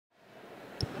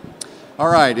All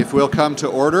right, if we'll come to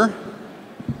order.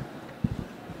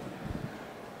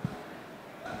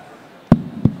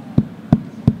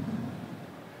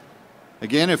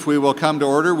 Again, if we will come to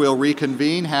order, we'll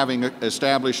reconvene, having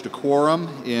established a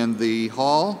quorum in the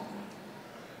hall.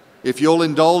 If you'll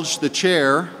indulge the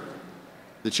chair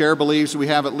believes we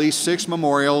have at least 6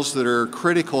 memorials that are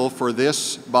critical for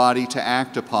this body to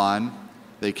act upon.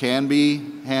 They can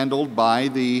be handled by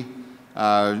the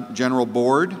General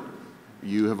Board.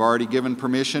 You have already given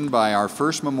permission by our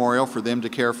first memorial for them to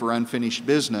care for unfinished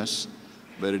business,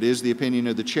 but it is the opinion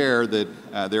of the chair that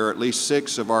there are at least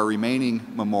 6 of our remaining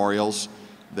memorials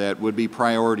that would be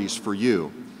priorities for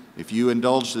you. If you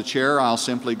indulge the chair, I'll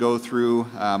simply go through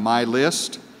my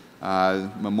list.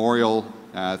 Memorial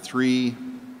 3,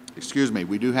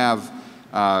 we do have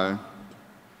an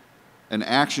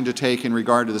action to take in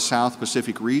regard to the South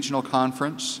Pacific Regional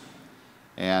Conference,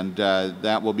 and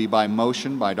that will be by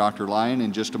motion by Dr. Lyon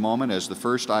in just a moment as the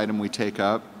first item we take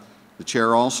up. The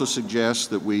chair also suggests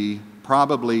that we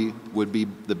probably would be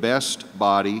the best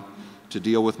body to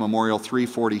deal with Memorial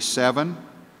 347,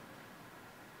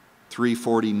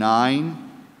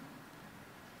 349,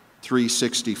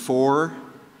 364,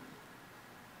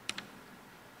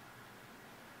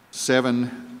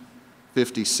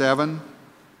 757,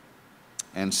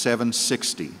 and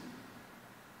 760.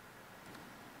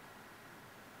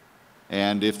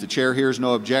 And if the chair hears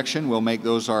no objection, we'll make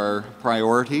those our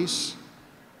priorities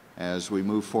as we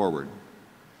move forward.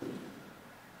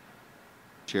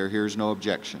 Chair hears no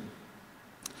objection.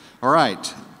 All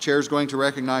right, chair is going to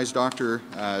recognize Dr.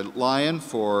 Lyon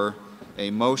for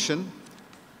a motion.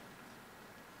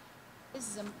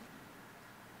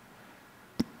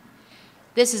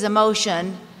 This is a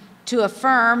motion to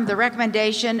affirm the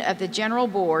recommendation of the General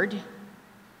Board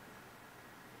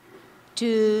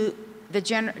to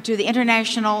the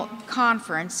International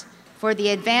Conference for the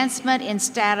Advancement in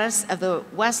Status of the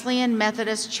Wesleyan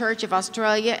Methodist Church of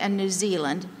Australia and New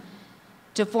Zealand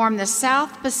to form the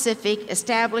South Pacific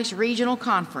Established Regional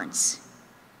Conference.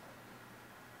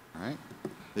 All right.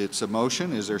 It's a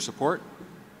motion. Is there support?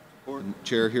 Support. The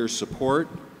chair hears support.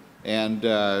 And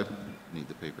need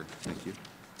the paper. Thank you.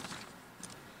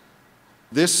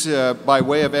 This, by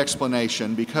way of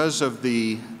explanation, because of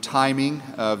the timing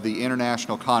of the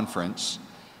international conference,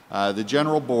 the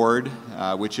General Board,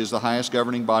 which is the highest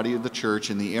governing body of the church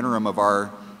in the interim of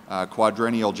our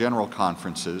quadrennial general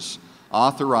conferences,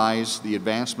 authorized the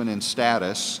advancement in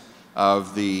status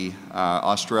of the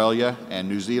Australia and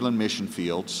New Zealand mission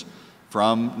fields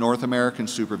from North American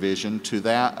supervision to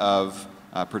that of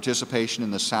participation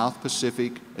in the South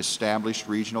Pacific Established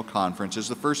Regional Conference as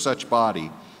the first such body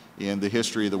in the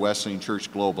history of the Wesleyan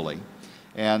Church globally.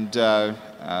 And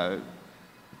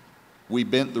we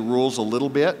bent the rules a little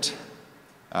bit.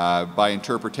 By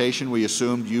interpretation, we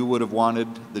assumed you would have wanted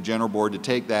the General Board to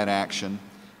take that action,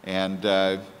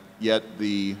 and yet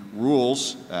the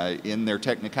rules in their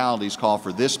technicalities call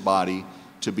for this body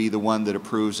to be the one that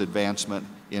approves advancement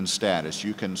in status.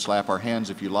 You can slap our hands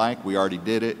if you like. We already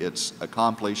did it. It's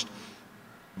accomplished.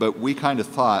 But we kind of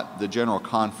thought the General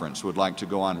Conference would like to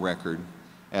go on record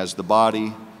as the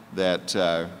body that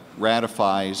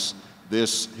ratifies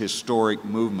this historic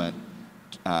movement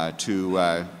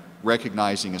to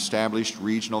recognizing established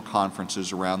regional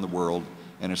conferences around the world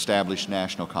and established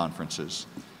national conferences.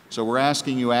 So we're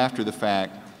asking you after the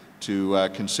fact to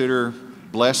consider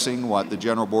blessing what the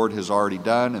General Board has already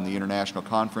done and the International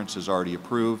Conference has already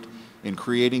approved in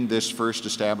creating this first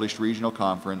established regional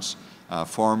conference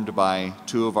formed by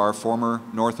 2 of our former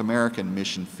North American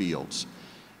mission fields.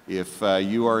 If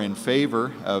you are in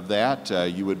favor of that,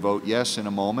 you would vote yes in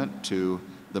a moment to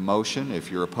the motion.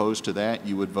 If you're opposed to that,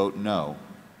 you would vote no.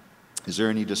 Is there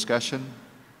any discussion?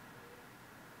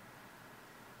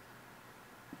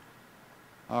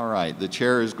 All right, the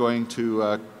chair is going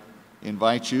to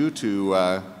invite you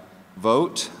to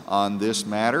vote on this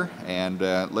matter, and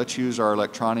let's use our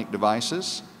electronic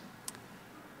devices.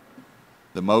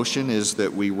 The motion is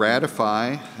that we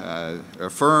ratify,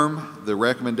 affirm the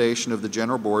recommendation of the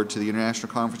General Board to the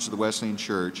International Conference of the Wesleyan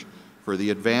Church for the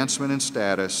advancement in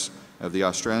status of the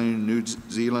Australian and New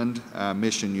Zealand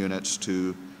mission units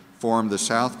to form the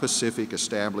South Pacific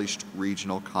Established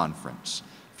Regional Conference.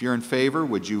 If you're in favor,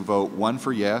 would you vote 1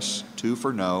 for yes, 2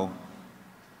 for no,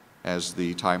 as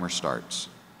the timer starts?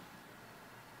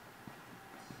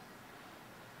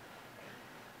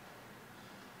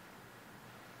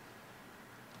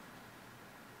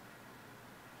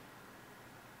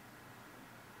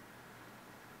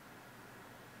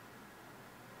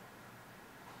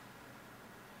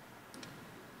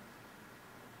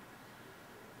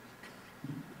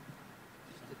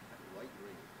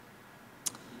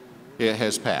 It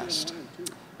has passed.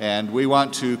 And we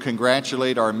want to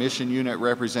congratulate our mission unit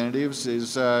representatives.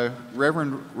 Is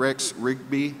Reverend Rex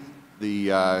Rigby,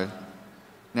 the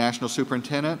National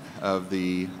Superintendent of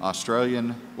the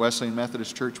Australian Wesleyan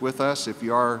Methodist Church, with us? If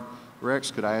you are, Rex,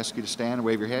 could I ask you to stand and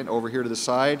wave your hand over here to the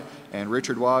side? And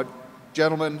Richard Waugh,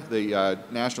 gentlemen, the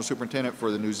National Superintendent for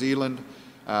the New Zealand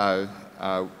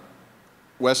Wesleyan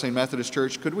Methodist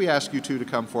Church, could we ask you two to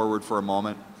come forward for a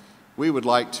moment? We would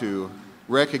like to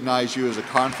recognize you as a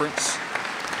conference.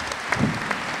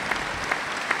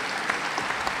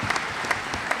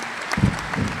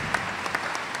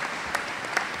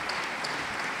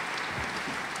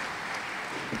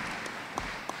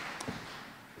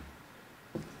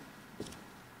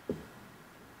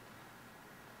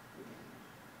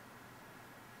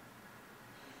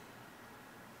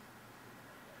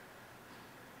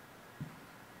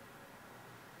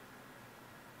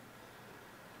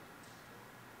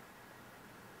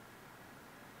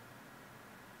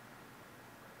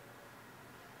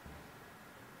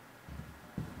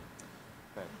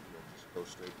 Go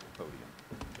straight to the podium.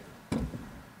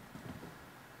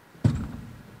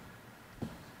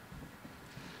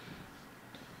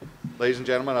 Ladies and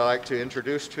gentlemen, I'd like to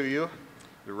introduce to you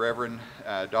the Reverend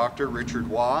Dr. Richard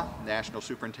Waugh, National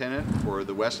Superintendent for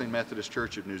the Wesleyan Methodist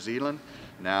Church of New Zealand,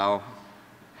 now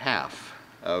half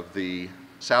of the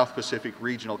South Pacific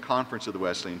Regional Conference of the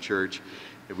Wesleyan Church.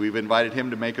 We've invited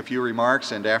him to make a few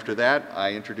remarks, and after that,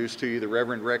 I introduce to you the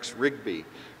Reverend Rex Rigby,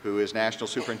 who is National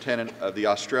Superintendent of the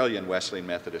Australian Wesleyan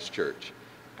Methodist Church.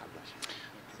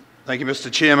 Thank you,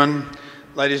 Mr. Chairman.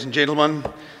 Ladies and gentlemen,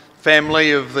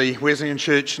 family of the Wesleyan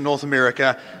Church North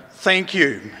America, thank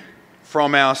you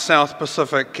from our South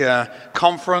Pacific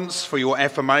Conference for your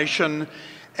affirmation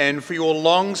and for your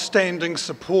long-standing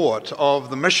support of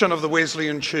the mission of the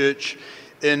Wesleyan Church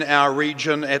in our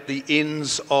region at the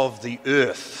ends of the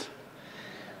earth.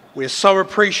 We're so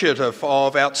appreciative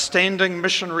of outstanding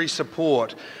missionary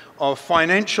support, of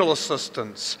financial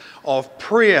assistance, of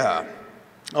prayer,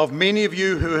 of many of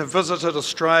you who have visited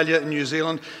Australia and New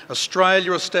Zealand.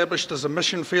 Australia established as a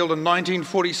mission field in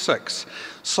 1946,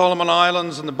 Solomon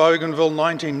Islands and the Bougainville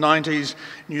 1990s,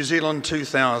 New Zealand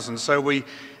 2000. So we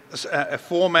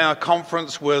form our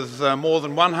conference with more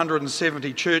than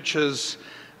 170 churches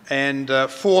and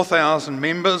 4,000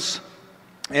 members,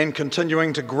 and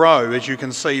continuing to grow, as you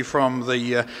can see from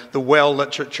the well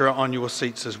literature on your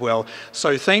seats as well.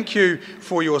 So thank you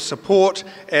for your support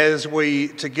as we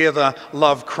together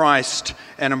love Christ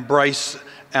and embrace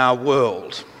our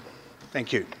world.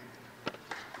 Thank you.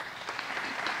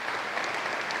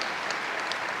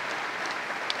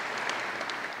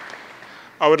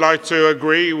 I would like to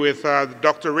agree with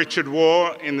Dr. Richard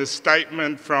Waugh in the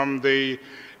statement from the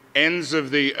ends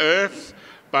of the earth,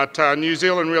 but New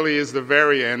Zealand really is the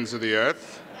very ends of the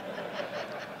earth.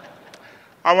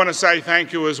 I want to say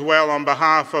thank you as well on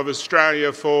behalf of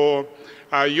Australia for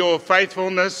your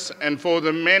faithfulness and for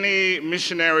the many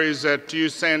missionaries that you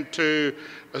sent to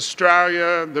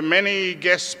Australia, the many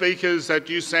guest speakers that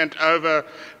you sent over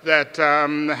that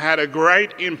had a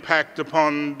great impact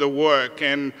upon the work.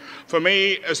 And for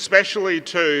me, especially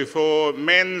too, for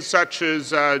men such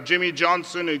as Jimmy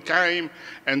Johnson, who came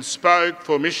and spoke,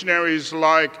 for missionaries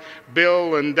like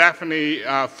Bill and Daphne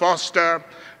Foster,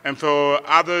 and for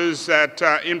others that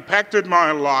impacted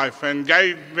my life and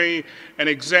gave me an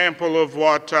example of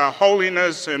what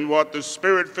holiness and what the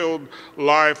Spirit-filled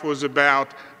life was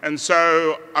about. And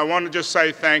so I want to just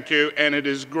say thank you, and it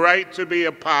is great to be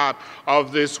a part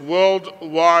of this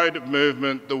worldwide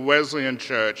movement, the Wesleyan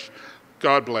Church.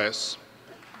 God bless.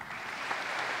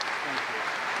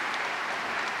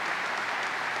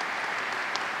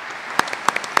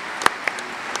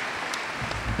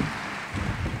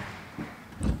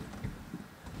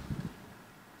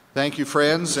 Thank you,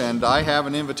 friends, and I have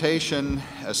an invitation,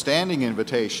 a standing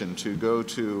invitation, to go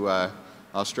to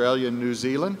Australia and New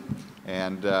Zealand,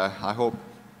 and I hope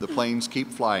the planes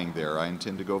keep flying there. I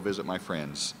intend to go visit my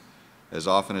friends as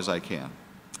often as I can.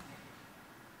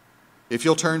 If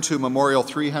you'll turn to Memorial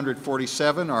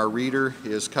 347, our reader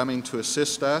is coming to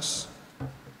assist us.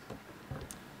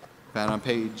 Found on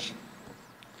page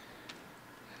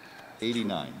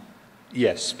 89.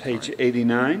 Yes, page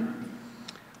 89.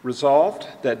 Resolved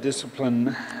that Discipline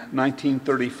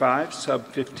 1935, Sub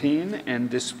 15, and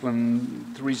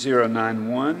Discipline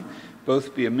 3091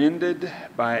 both be amended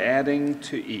by adding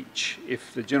to each.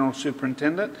 If the General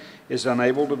Superintendent is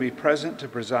unable to be present to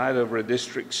preside over a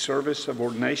district service of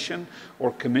ordination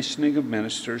or commissioning of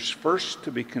ministers, first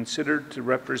to be considered to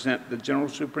represent the General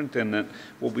Superintendent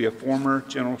will be a former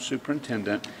General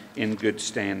Superintendent in good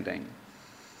standing.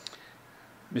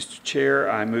 Mr.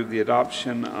 Chair, I move the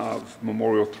adoption of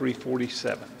Memorial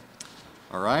 347.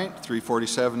 All right,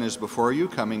 347 is before you,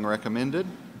 coming recommended.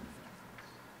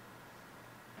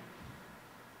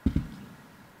 You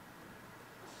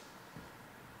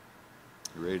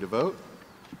ready to vote?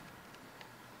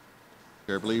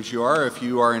 Chair believes you are. If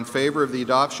you are in favor of the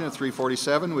adoption of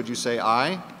 347, would you say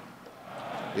aye? Aye.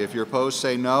 If you're opposed,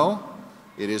 say no.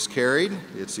 It is carried.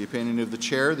 It's the opinion of the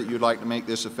chair that you'd like to make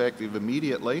this effective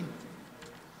immediately.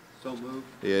 So moved.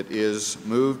 It is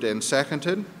moved and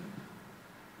seconded.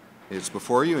 It's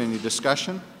before you. Any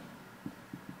discussion?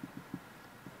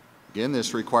 Again,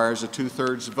 this requires a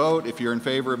 2/3 vote. If you're in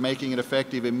favor of making it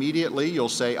effective immediately, you'll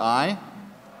say aye.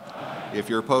 Aye. If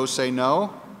you're opposed, say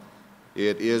no.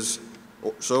 It is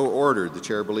so ordered, the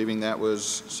chair believing that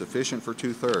was sufficient for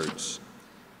 2/3.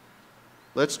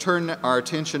 Let's turn our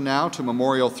attention now to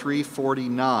Memorial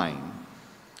 349.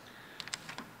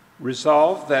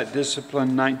 Resolved that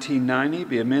Discipline 1990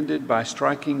 be amended by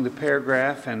striking the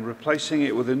paragraph and replacing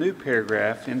it with a new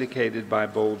paragraph indicated by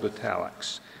bold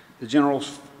italics. The general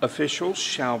officials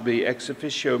shall be ex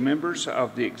officio members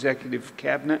of the Executive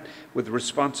Cabinet with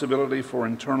responsibility for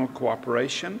internal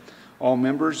cooperation. All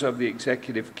members of the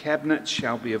Executive Cabinet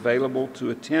shall be available to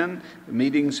attend the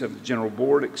meetings of the General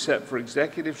Board except for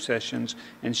executive sessions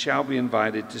and shall be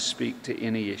invited to speak to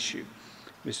any issue.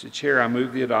 Mr. Chair, I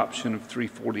move the adoption of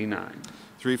 349.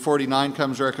 349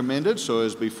 comes recommended, so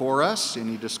is before us.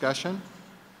 Any discussion?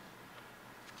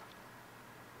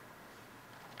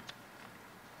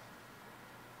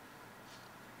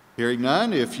 Hearing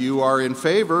none, if you are in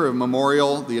favor of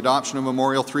the adoption of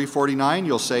Memorial 349,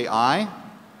 you'll say aye.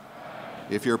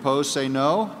 If you're opposed, say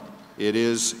no. It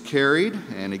is carried.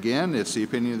 And again, it's the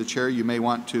opinion of the chair. You may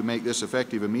want to make this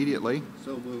effective immediately.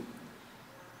 So moved.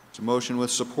 It's a motion with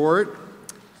support.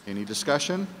 Any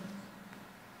discussion?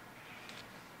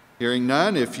 Hearing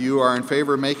none, if you are in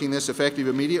favor of making this effective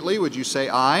immediately, would you say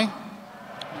aye?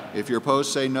 If you're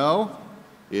opposed, say no.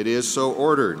 It is so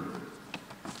ordered,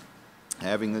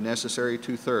 having the necessary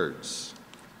 2/3.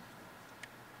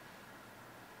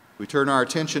 We turn our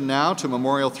attention now to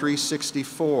Memorial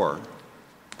 364.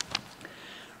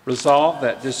 Resolved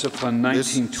that Discipline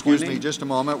 1920... Excuse me just a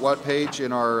moment. What page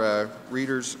in our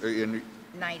readers? In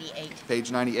 98.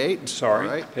 Page 98? Sorry,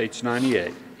 all right. Page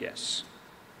 98, yes.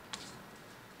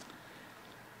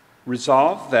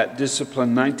 Resolved that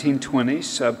Discipline 1920,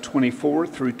 sub 24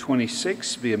 through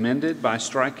 26 be amended by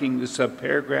striking the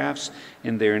subparagraphs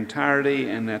in their entirety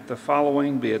and that the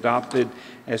following be adopted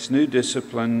as new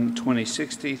Discipline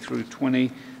 2060 through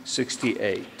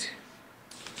 2068.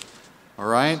 All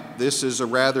right, this is a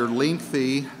rather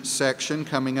lengthy section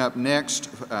coming up next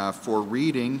for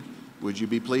reading. Would you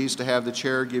be pleased to have the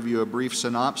chair give you a brief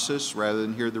synopsis rather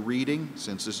than hear the reading,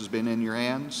 since this has been in your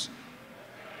hands?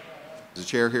 Does the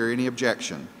chair hear any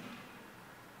objection?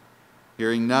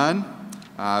 Hearing none,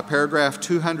 paragraph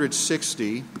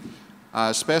 260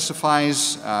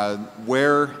 specifies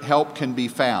where help can be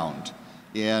found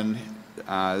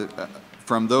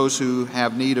from those who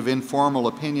have need of informal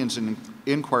opinions and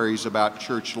inquiries about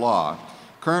church law.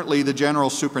 Currently, the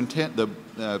general superintendent,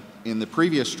 in the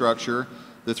previous structure,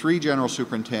 the 3 general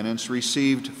superintendents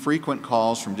received frequent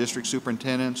calls from district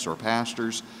superintendents or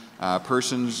pastors,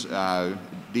 persons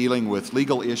dealing with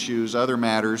legal issues, other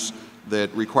matters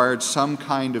that required some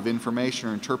kind of information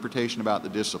or interpretation about the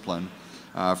discipline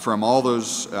from all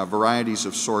those varieties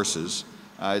of sources.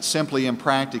 It's simply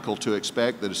impractical to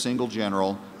expect that a single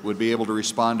general would be able to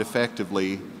respond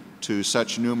effectively to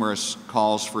such numerous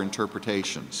calls for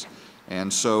interpretations.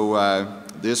 And so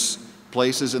this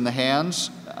places in the hands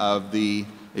of the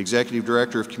Executive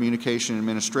Director of Communication and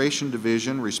Administration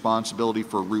Division responsibility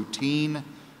for routine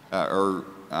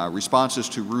responses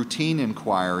to routine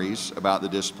inquiries about the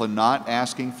discipline, not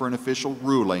asking for an official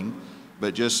ruling,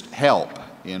 but just help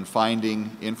in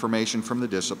finding information from the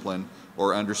discipline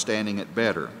or understanding it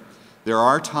better. There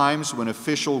are times when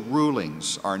official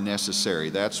rulings are necessary.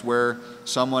 That's where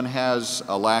someone has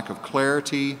a lack of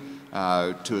clarity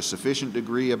to a sufficient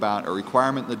degree about a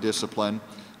requirement in the discipline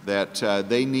that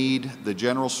they need the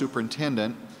general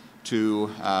superintendent to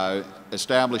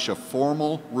establish a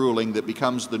formal ruling that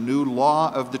becomes the new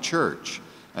law of the church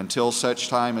until such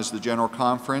time as the General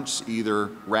Conference either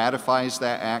ratifies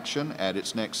that action at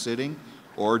its next sitting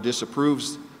or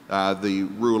disapproves the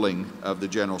ruling of the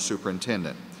general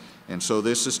superintendent. And so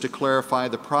this is to clarify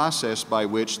the process by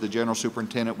which the general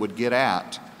superintendent would get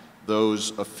at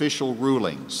those official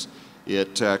rulings.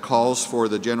 It calls for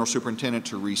the general superintendent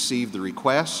to receive the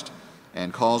request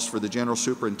and calls for the general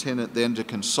superintendent then to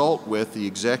consult with the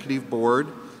executive board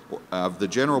of the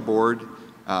general board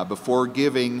before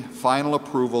giving final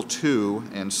approval to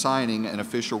and signing an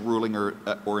official ruling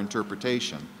or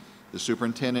interpretation. The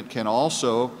superintendent can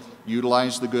also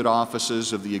utilize the good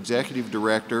offices of the executive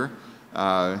director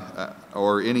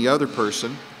or any other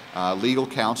person, legal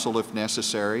counsel if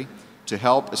necessary, to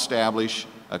help establish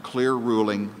a clear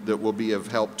ruling that will be of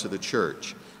help to the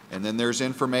church. And then there's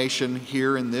information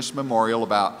here in this memorial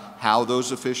about how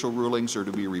those official rulings are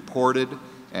to be reported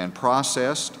and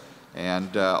processed,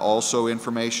 and also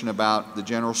information about the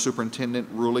general superintendent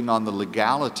ruling on the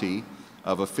legality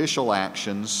of official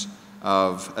actions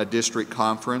of a district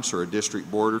conference or a district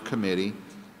board or committee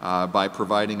by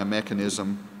providing a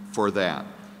mechanism for that.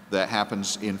 That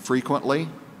happens infrequently,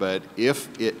 but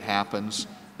if it happens,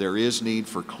 there is need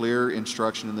for clear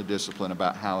instruction in the discipline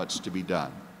about how it's to be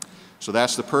done. So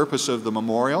that's the purpose of the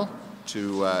memorial,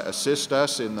 to assist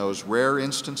us in those rare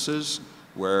instances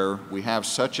where we have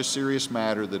such a serious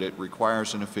matter that it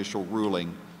requires an official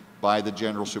ruling by the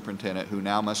general superintendent, who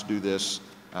now must do this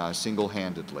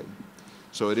single-handedly.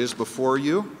 So it is before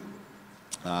you.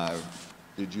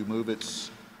 Did you move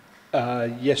its?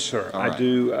 Yes, sir. All I right.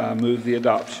 do move the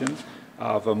adoption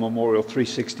of a Memorial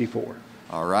 364.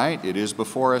 All right, it is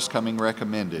before us, coming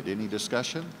recommended. Any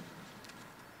discussion?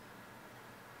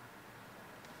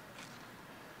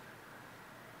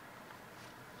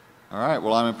 All right,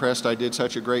 well, I'm impressed I did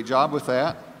such a great job with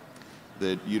that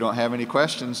you don't have any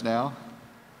questions now.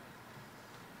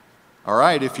 All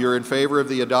right, if you're in favor of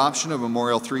the adoption of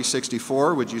Memorial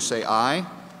 364, would you say aye?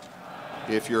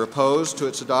 If you're opposed to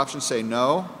its adoption, say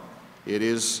no. It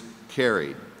is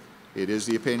carried. It is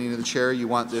the opinion of the chair you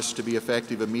want this to be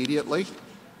effective immediately.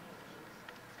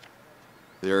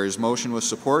 There is motion with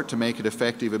support to make it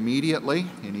effective immediately.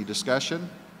 Any discussion?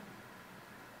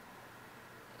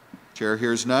 Chair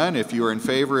hears none. If you are in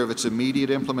favor of its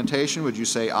immediate implementation, would you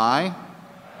say aye?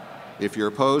 If you're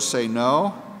opposed, say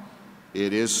no.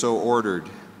 It is so ordered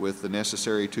with the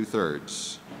necessary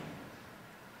 2/3.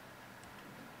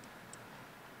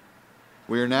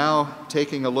 We are now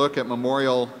taking a look at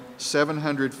Memorial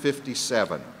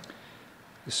 757.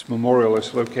 This memorial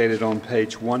is located on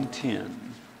page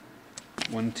 110.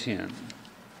 110.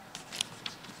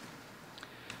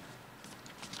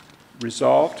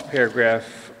 Resolved,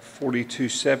 paragraph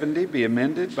 4270 be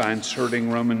amended by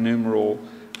inserting Roman numeral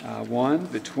 1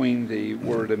 between the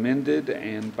word amended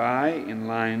and by in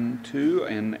line 2,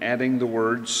 and adding the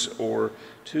words or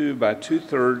to by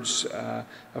 2/3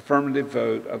 affirmative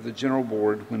vote of the General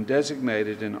Board when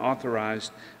designated and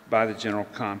authorized by the General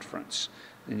Conference.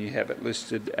 And you have it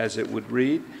listed as it would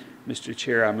read. Mr.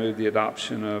 Chair, I move the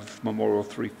adoption of Memorial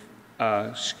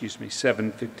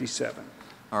 757.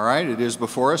 All right, it is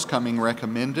before us, coming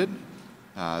recommended.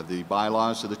 The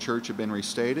bylaws of the church have been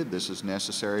restated. This is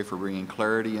necessary for bringing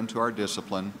clarity into our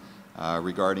discipline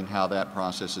regarding how that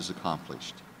process is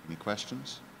accomplished. Any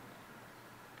questions?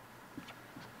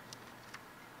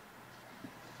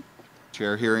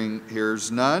 Chair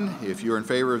hears none. If you're in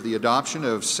favor of the adoption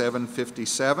of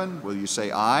 757, will you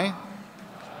say aye?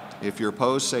 If you're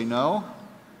opposed, say no.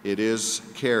 It is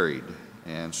carried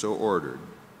and so ordered.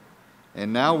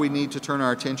 And now we need to turn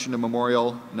our attention to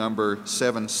Memorial number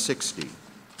 760.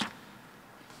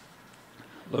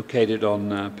 Located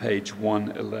on page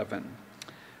 111.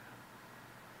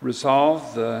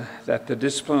 Resolve that the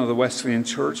discipline of the Wesleyan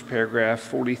Church, paragraph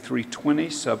 4320,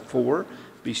 sub 4,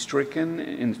 be stricken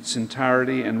in its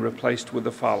entirety and replaced with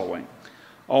the following.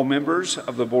 All members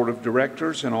of the Board of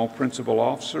Directors and all principal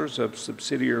officers of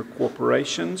subsidiary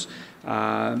corporations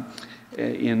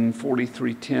in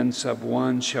 4310 sub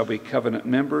 1 shall be covenant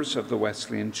members of the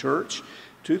Wesleyan Church.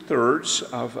 2/3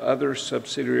 of other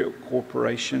subsidiary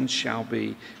corporations shall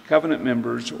be covenant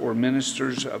members or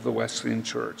ministers of the Wesleyan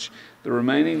Church. The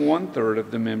remaining 1/3 of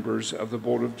the members of the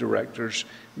Board of Directors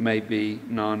may be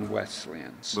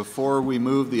non-Wesleyans. Before we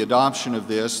move the adoption of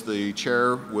this, the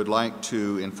chair would like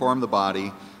to inform the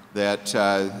body that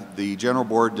the General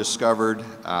Board discovered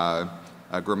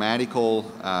a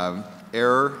grammatical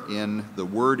error in the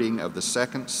wording of the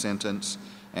second sentence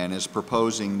and is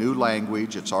proposing new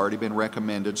language. It's already been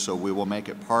recommended, so we will make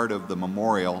it part of the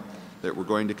memorial that we're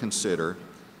going to consider.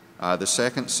 The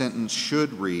second sentence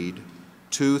should read,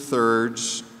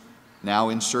 2/3, now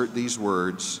insert these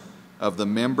words, of the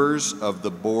members of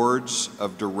the boards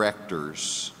of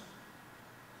directors.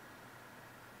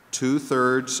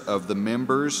 2/3 of the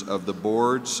members of the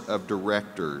boards of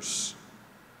directors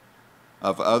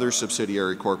of other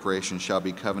subsidiary corporations shall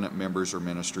be covenant members or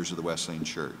ministers of the Wesleyan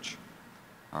Church.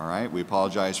 All right, we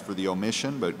apologize for the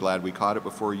omission, but glad we caught it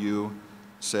before you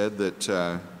said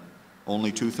that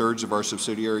only 2/3 of our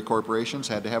subsidiary corporations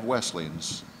had to have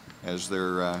Wesleyans as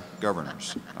their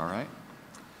governors. All right?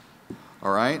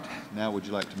 All right, now would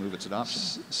you like to move its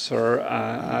adoption? Sir,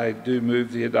 I do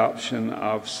move the adoption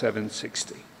of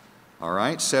 760. All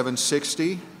right,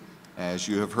 760, as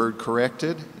you have heard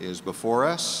corrected, is before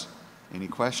us. Any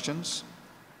questions?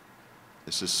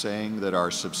 This is saying that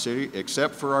our subsidiary,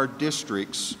 except for our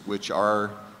districts, which are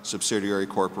subsidiary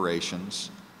corporations,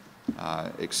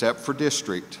 except for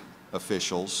district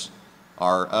officials,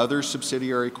 our other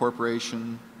subsidiary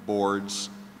corporation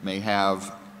boards may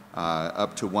have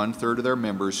up to 1/3 of their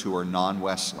members who are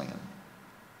non-Wesleyan.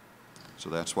 So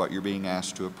that's what you're being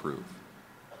asked to approve.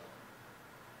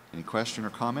 Any question or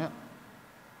comment?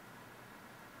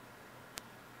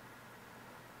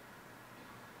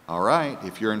 All right,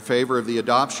 if you're in favor of the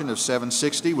adoption of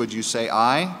 760, would you say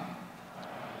aye?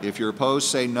 If you're opposed,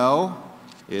 say no.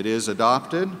 It is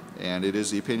adopted, and it is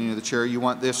the opinion of the chair you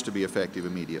want this to be effective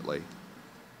immediately.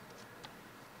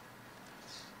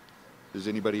 Does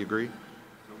anybody agree?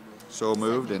 So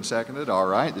moved and seconded. All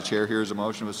right, the chair hears a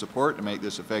motion with support to make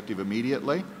this effective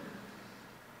immediately.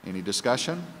 Any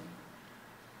discussion?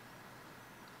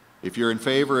 If you're in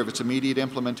favor of its immediate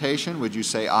implementation, would you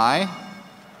say aye?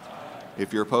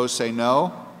 If you're opposed, say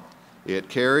no. It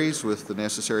carries with the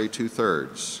necessary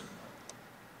 2/3.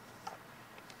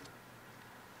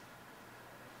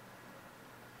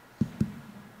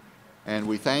 And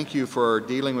we thank you for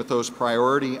dealing with those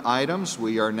priority items.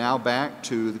 We are now back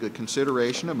to the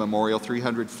consideration of Memorial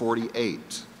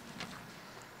 348.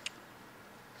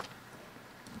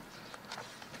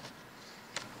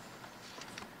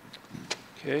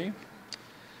 Okay.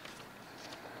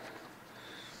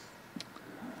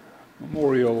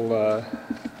 Memorial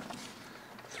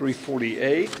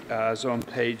 348 is on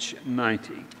page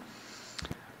 90.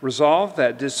 Resolved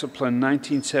that Discipline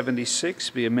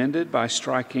 1976 be amended by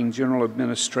striking General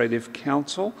Administrative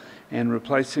Council and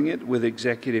replacing it with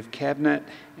Executive Cabinet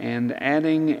and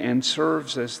adding and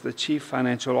serves as the Chief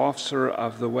Financial Officer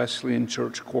of the Wesleyan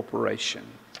Church Corporation.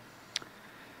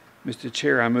 Mr.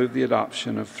 Chair, I move the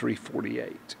adoption of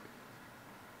 348.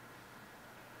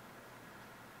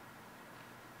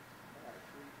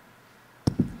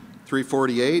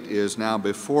 .348 is now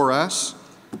before us,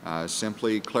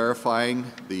 simply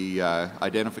clarifying the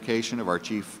identification of our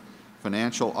Chief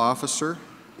Financial Officer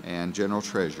and General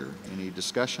Treasurer. Any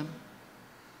discussion?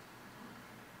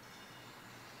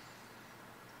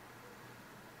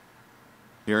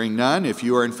 Hearing none, if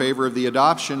you are in favor of the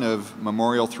adoption of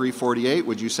Memorial 348,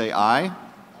 would you say aye?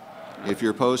 Aye. If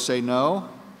you're opposed, say no.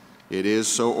 It is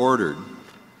so ordered.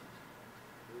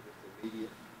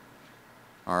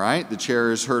 All right, the chair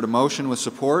has heard a motion with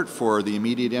support for the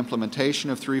immediate implementation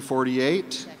of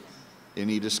 348. Second.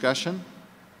 Any discussion?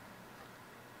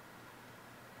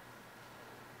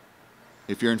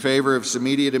 If you're in favor of its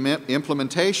immediate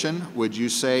implementation, would you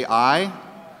say aye? Aye.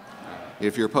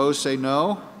 If you're opposed, say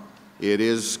no. It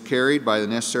is carried by the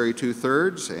necessary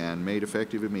 2/3 and made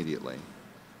effective immediately.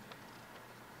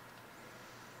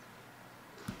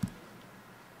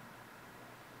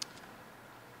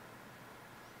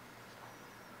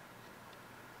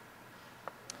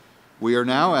 We are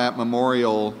now at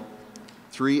Memorial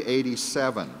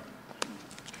 387.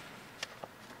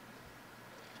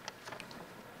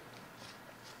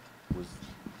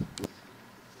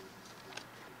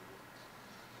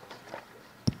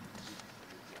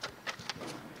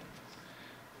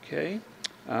 Okay,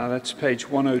 that's page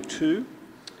 102.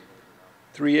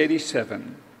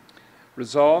 387.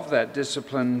 Resolve that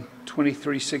Discipline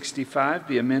 2365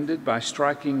 be amended by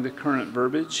striking the current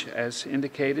verbiage as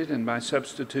indicated and by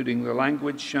substituting the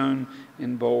language shown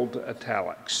in bold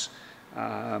italics.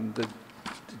 The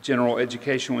general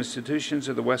educational institutions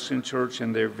of the Wesleyan Church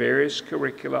and their various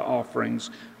curricula offerings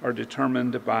are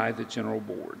determined by the General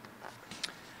Board.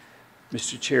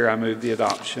 Mr. Chair, I move the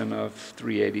adoption of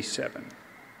 387.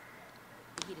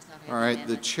 All right,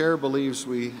 the chair believes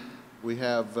we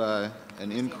have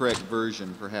an incorrect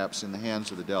version, perhaps, in the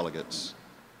hands of the delegates.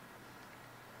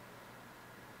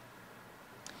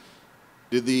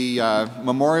 Did the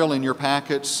memorial in your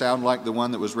packets sound like the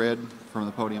one that was read from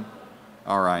the podium?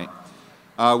 All right.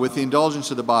 With the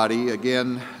indulgence of the body,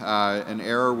 again, an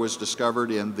error was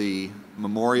discovered in the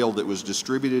memorial that was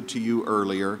distributed to you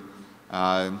earlier.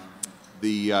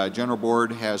 The General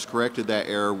Board has corrected that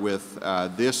error with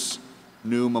this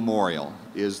new memorial.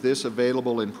 Is this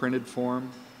available in printed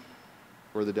form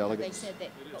for the delegates? They said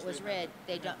that what was read,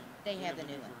 they have the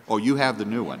new one. Oh, you have the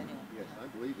new one. Yes, I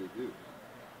believe they do.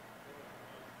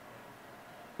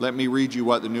 Let me read you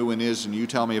what the new one is, and you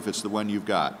tell me if it's the one you've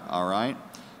got, all right?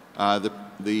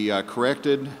 The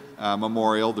corrected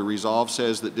memorial, the resolve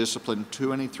says that Discipline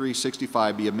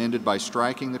 2365 be amended by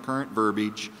striking the current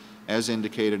verbiage as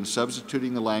indicated and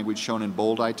substituting the language shown in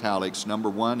bold italics. Number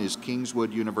 1 is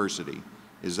Kingswood University.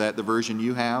 Is that the version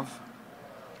you have?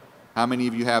 How many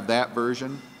of you have that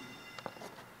version?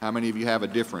 How many of you have a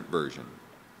different version?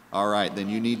 All right, then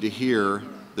you need to hear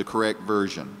the correct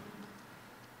version.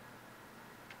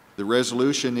 The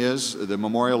resolution is, the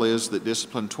memorial is that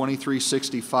Discipline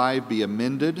 2365 be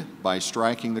amended by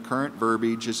striking the current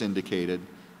verbiage as indicated.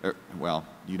 Well,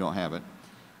 you don't have it.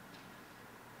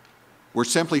 We're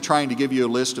simply trying to give you a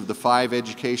list of the 5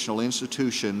 educational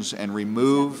institutions and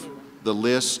remove the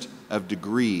list of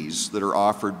degrees that are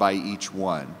offered by each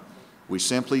one. We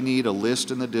simply need a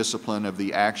list in the discipline of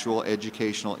the actual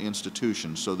educational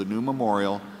institutions. So the new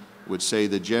memorial would say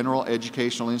the general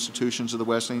educational institutions of the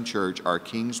Wesleyan Church are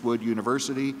Kingswood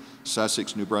University,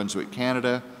 Sussex, New Brunswick,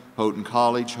 Canada, Houghton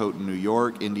College, Houghton, New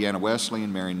York, Indiana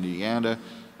Wesleyan, Marion, Indiana,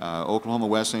 Oklahoma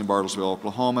Wesleyan, Bartlesville,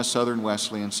 Oklahoma, Southern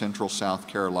Wesleyan, Central South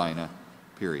Carolina,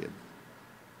 period.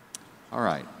 All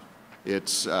right.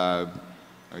 It's, would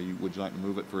you like to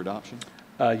move it for adoption?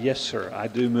 Yes, sir. I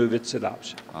do move its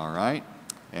adoption. All right.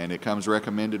 And it comes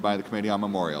recommended by the Committee on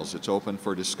Memorials. It's open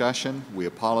for discussion. We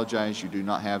apologize you do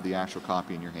not have the actual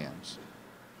copy in your hands.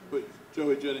 But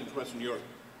Joey Jennings, Western New York.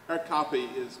 Our copy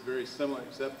is very similar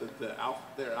except that they're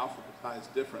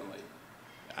alphabetized differently.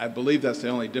 I believe that's the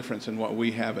only difference in what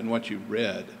we have and what you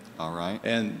read. All right.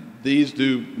 And these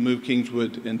do move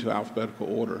Kingswood into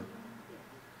alphabetical order.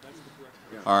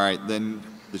 All right. Then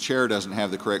the chair doesn't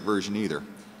have the correct version either.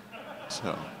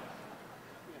 So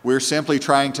we're simply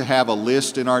trying to have a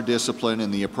list in our discipline in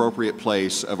the appropriate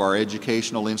place of our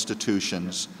educational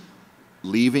institutions,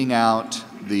 leaving out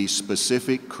the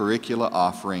specific curricula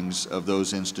offerings of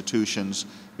those institutions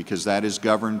because that is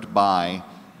governed by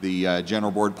the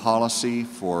General Board Policy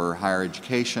for Higher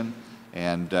Education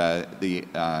and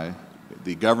the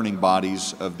governing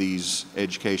bodies of these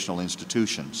educational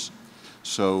institutions.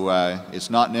 So it's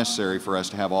not necessary for us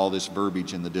to have all this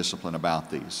verbiage in the discipline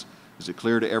about these. Is it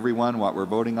clear to everyone what we're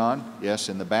voting on? Yes,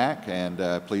 in the back,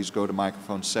 and please go to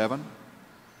microphone 7.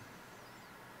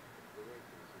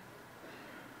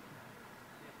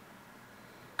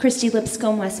 Christy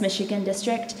Lipscomb, West Michigan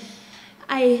District.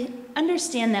 I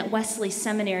understand that Wesley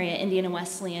Seminary at Indiana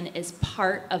Wesleyan is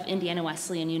part of Indiana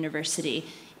Wesleyan University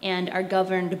and are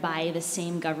governed by the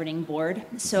same governing board.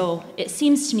 So it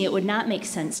seems to me it would not make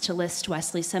sense to list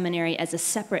Wesley Seminary as a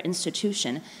separate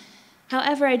institution.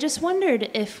 However, I just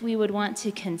wondered if we would want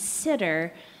to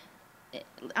consider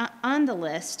on the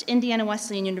list Indiana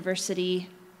Wesleyan University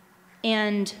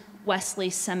and Wesley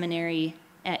Seminary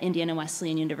at Indiana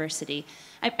Wesleyan University.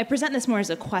 I present this more as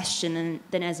a question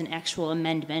than as an actual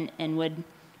amendment and would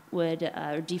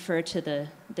defer to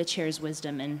the chair's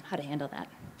wisdom in how to handle that.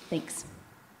 Thanks.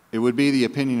 It would be the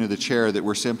opinion of the chair that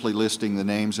we're simply listing the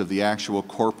names of the actual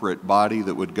corporate body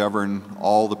that would govern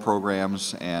all the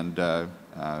programs and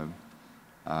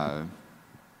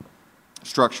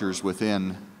structures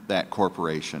within that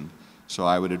corporation. So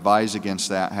I would advise against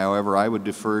that. However, I would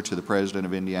defer to the president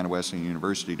of Indiana Wesleyan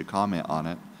University to comment on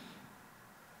it.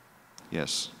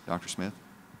 Yes, Dr. Smith?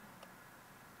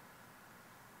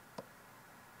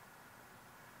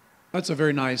 That's a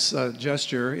very nice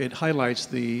gesture. It highlights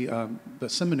the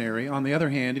seminary. On the other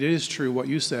hand, it is true what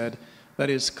you said, that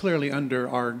is clearly under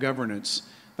our governance.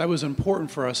 That was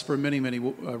important for us for many, many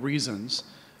reasons,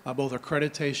 both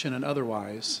accreditation and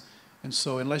otherwise. And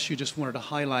so unless you just wanted to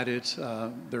highlight it,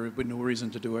 there would be no reason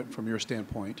to do it from your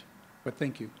standpoint. But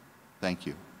thank you. Thank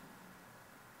you.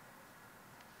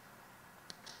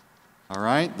 All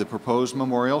right, the proposed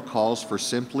memorial calls for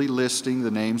simply listing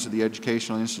the names of the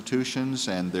educational institutions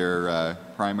and their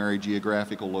primary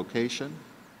geographical location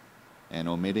and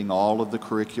omitting all of the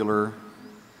curricular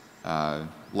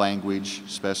language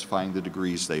specifying the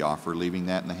degrees they offer, leaving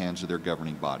that in the hands of their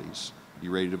governing bodies.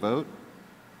 You ready to vote?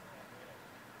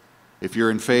 If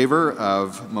you're in favor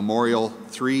of Memorial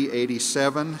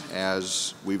 387,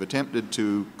 as we've attempted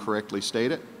to correctly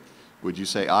state it, would you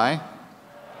say aye?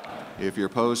 If you're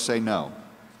opposed, say no.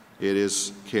 It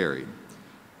is carried.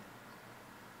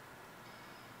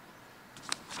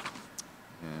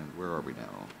 And where are we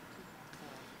now?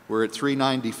 We're at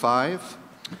 395.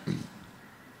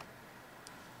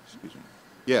 Excuse me.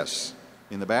 Yes,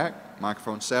 in the back,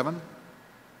 microphone 7.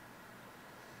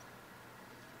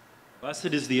 Unless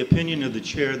it is the opinion of the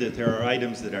chair that there are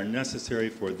items that are necessary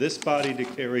for this body to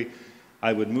carry,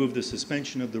 I would move the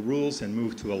suspension of the rules and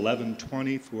move to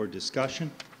 1120 for discussion.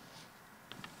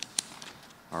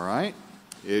 All right.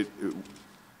 Do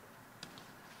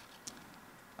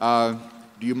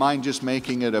you mind just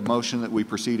making it a motion that we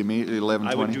proceed immediately to 11:20?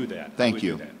 I would do that. Thank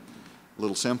you. A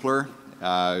little simpler.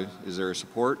 Is there a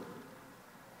support?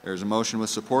 There's a motion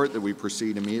with support that we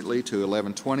proceed immediately to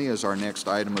 1120 as our next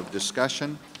item of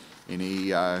discussion.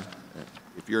 If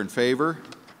you're in favor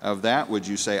of that, would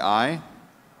you say aye?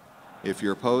 If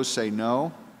you're opposed, say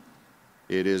no.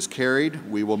 It is carried.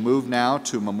 We will move now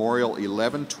to Memorial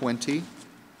 1120.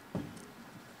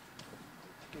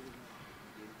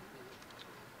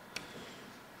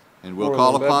 And we'll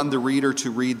call upon the reader to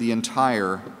read the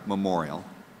entire memorial.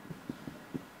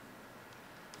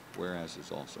 Whereas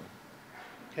is also.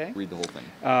 Okay. Read the whole thing.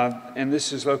 And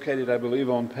this is located, I believe,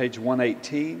 on page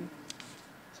 118.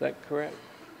 Is that correct?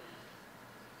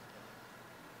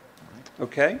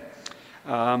 Okay.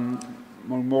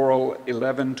 Memorial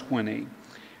 1120.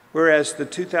 Whereas the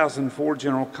 2004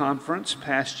 General Conference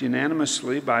passed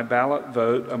unanimously by ballot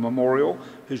vote a memorial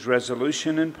whose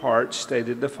resolution in part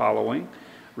stated the following: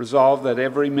 resolved that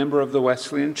every member of the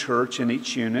Wesleyan Church in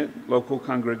each unit, local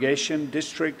congregation,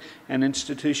 district, and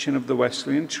institution of the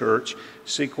Wesleyan Church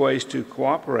seek ways to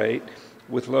cooperate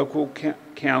with local,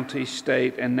 county,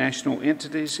 state, and national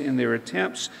entities in their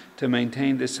attempts to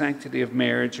maintain the sanctity of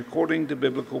marriage according to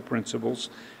biblical principles.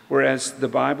 Whereas the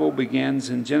Bible begins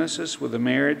in Genesis with the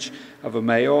marriage of a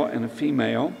male and a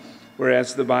female,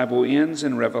 whereas the Bible ends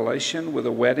in Revelation with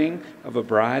a wedding of a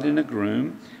bride and a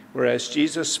groom, whereas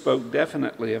Jesus spoke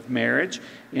definitely of marriage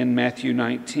in Matthew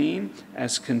 19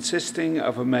 as consisting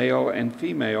of a male and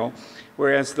female,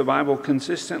 whereas the Bible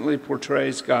consistently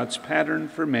portrays God's pattern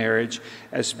for marriage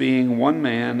as being one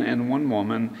man and one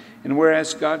woman, and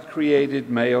whereas God created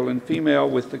male and female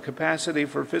with the capacity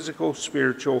for physical,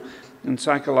 spiritual, and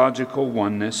psychological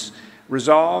oneness,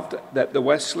 resolved that the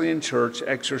Wesleyan Church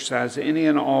exercise any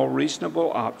and all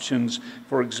reasonable options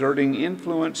for exerting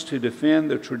influence to defend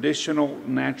the traditional,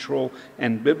 natural,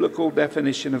 and biblical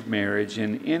definition of marriage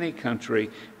in any country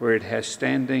where it has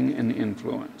standing and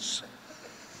influence.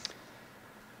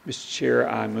 Mr. Chair,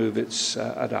 I move its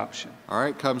adoption. All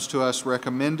right, comes to us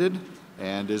recommended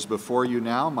and is before you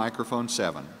now. Microphone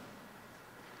 7.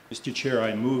 Mr. Chair,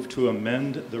 I move to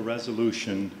amend the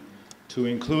resolution to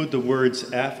include the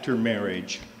words "after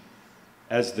marriage"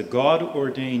 as the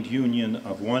God-ordained union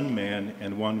of one man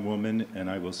and one woman, and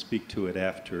I will speak to it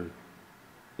after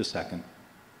the second.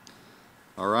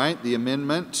 All right, the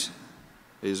amendment,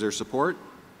 is there support?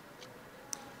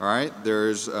 All right,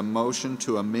 there's a motion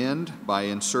to amend by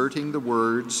inserting the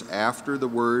words after the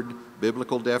word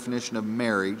biblical definition of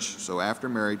marriage, so after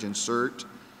marriage, insert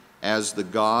 "as the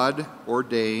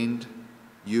God-ordained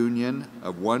union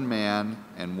of one man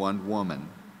and one woman."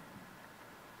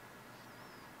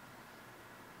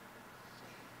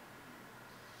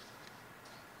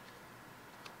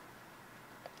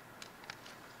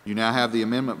 You now have the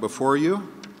amendment before you,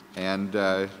 and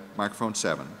microphone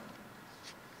 7.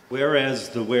 Whereas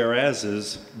the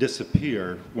whereases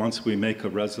disappear once we make a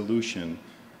resolution,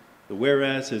 the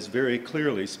whereases very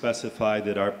clearly specify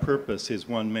that our purpose is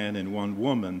one man and one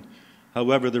woman.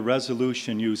 However, the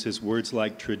resolution uses words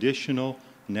like traditional,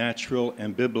 natural,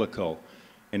 and biblical.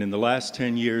 And in the last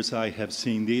 10 years, I have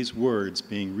seen these words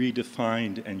being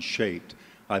redefined and shaped.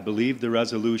 I believe the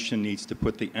resolution needs to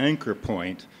put the anchor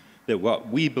point that what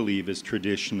we believe is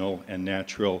traditional and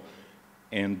natural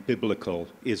and biblical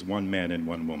is one man and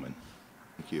one woman.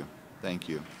 Thank you. Thank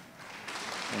you.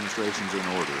 Demonstrations in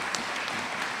order.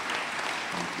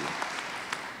 Thank you.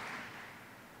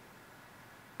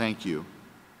 Thank you.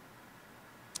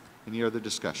 Any other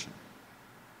discussion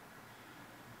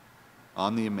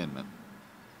on the amendment?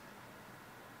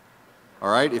 All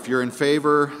right, if you're in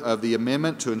favor of the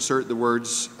amendment to insert the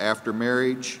words "after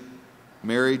marriage,"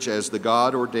 marriage as the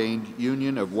God-ordained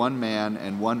union of one man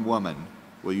and one woman,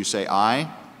 will you say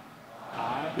aye?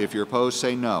 Aye. If you're opposed,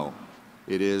 say no.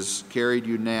 It is carried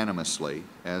unanimously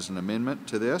as an amendment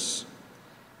to this.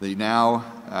 The now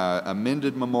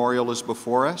amended memorial is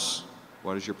before us.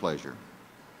 What is your pleasure?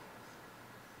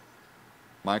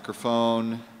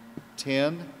 Microphone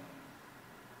 10.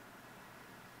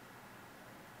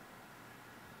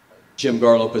 Jim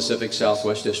Garlow, Pacific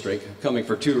Southwest District. Coming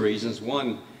for 2 reasons.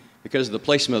 One, because of the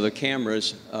placement of the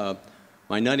cameras,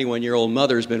 my 91-year-old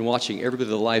mother has been watching every bit of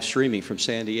the live streaming from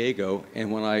San Diego,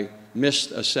 and when I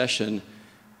missed a session,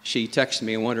 she texted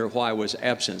me and wondered why I was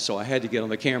absent, so I had to get on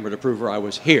the camera to prove her I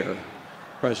was here,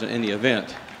 present in the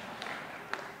event.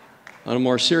 On a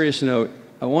more serious note,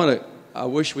 I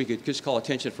wish we could just call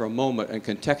attention for a moment and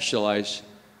contextualize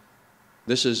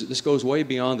this goes way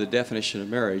beyond the definition of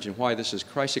marriage and why this is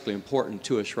critically important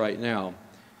to us right now.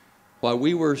 While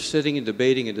we were sitting and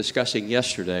debating and discussing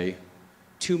yesterday,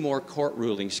 2 more court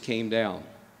rulings came down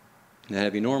that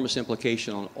have enormous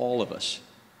implication on all of us.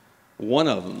 One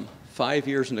of them, 5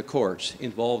 years in the courts,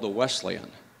 involved a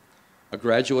Wesleyan. a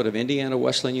graduate of Indiana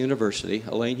Wesleyan University,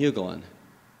 Elaine Hugelin,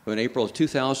 who in April of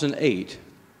 2008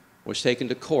 was taken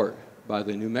to court by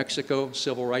the New Mexico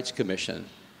Civil Rights Commission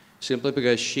simply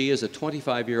because she, as a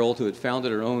 25-year-old who had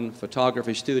founded her own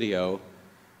photography studio,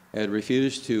 had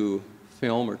refused to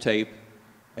film or tape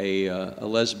a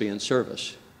lesbian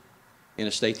service in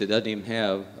a state that doesn't even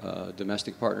have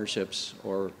domestic partnerships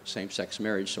or same-sex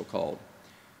marriage, so-called.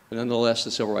 But nonetheless,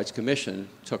 the Civil Rights Commission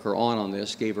took her on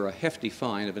this, gave her a hefty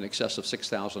fine of in excess of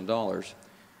 $6,000,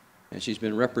 and she's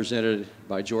been represented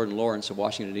by Jordan Lawrence of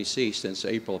Washington, D.C. since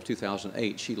April of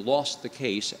 2008. She lost the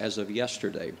case as of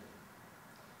yesterday.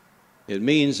 It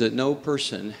means that no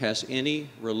person has any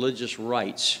religious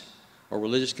rights or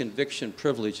religious conviction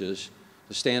privileges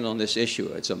to stand on this issue.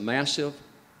 It's a massive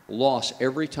loss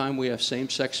every time we have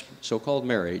same-sex so-called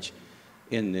marriage.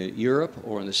 In Europe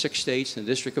or in the 6 states and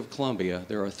the District of Columbia,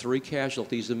 there are 3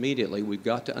 casualties immediately we've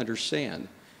got to understand.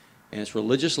 And it's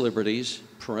religious liberties,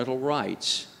 parental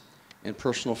rights, and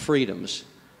personal freedoms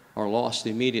are lost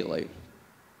immediately.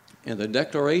 And the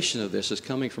declaration of this is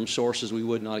coming from sources we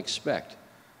would not expect.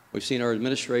 We've seen our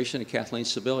administration and Kathleen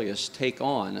Sebelius take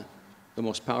on the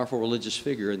most powerful religious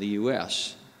figure in the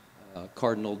U.S.,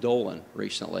 Cardinal Dolan,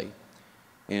 recently,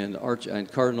 and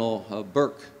Cardinal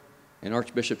Burke and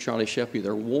Archbishop Charlie Sheppey.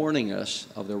 They're warning us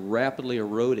of the rapidly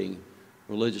eroding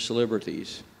religious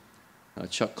liberties.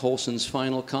 Chuck Colson's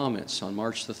final comments on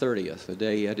March the 30th, the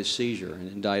day he had his seizure and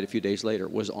then died a few days later,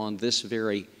 was on this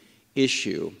very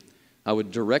issue. I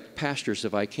would direct pastors,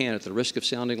 if I can, at the risk of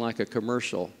sounding like a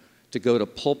commercial, to go to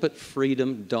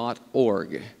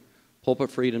pulpitfreedom.org.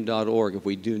 Pulpitfreedom.org. If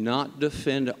we do not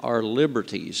defend our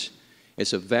liberties,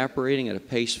 it's evaporating at a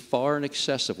pace far in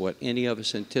excess of what any of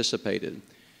us anticipated.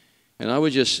 And I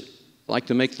would just like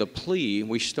to make the plea.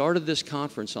 We started this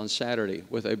conference on Saturday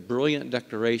with a brilliant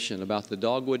declaration about the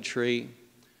dogwood tree,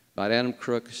 about Adam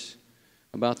Crooks,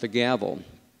 about the gavel.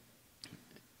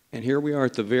 And here we are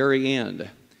at the very end.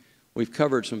 We've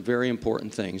covered some very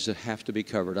important things that have to be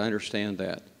covered. I understand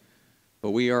that.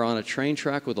 But we are on a train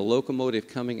track with a locomotive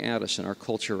coming at us in our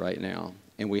culture right now.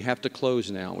 And we have to close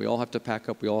now. We all have to pack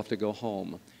up. We all have to go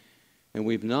home. And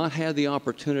we've not had the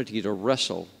opportunity to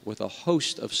wrestle with a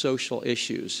host of social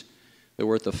issues that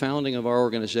were at the founding of our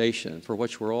organization, for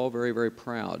which we're all very, very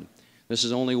proud. This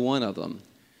is only one of them.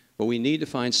 But we need to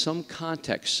find some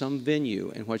context, some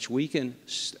venue in which we can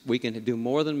do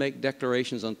more than make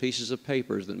declarations on pieces of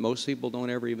papers that most people don't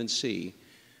ever even see.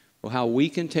 Well, how we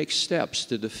can take steps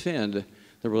to defend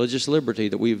the religious liberty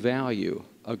that we value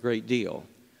a great deal.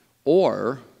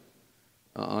 Or,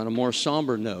 on a more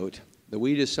somber note, that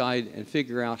we decide and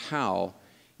figure out how,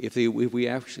 if we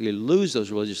actually lose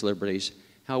those religious liberties,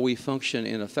 how we function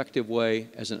in an effective way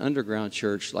as an underground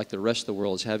church like the rest of the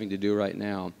world is having to do right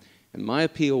now. And my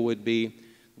appeal would be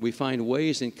we find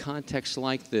ways in contexts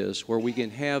like this where we can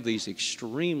have these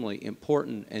extremely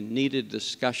important and needed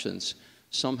discussions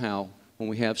somehow when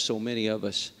we have so many of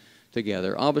us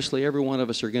together. Obviously, every one of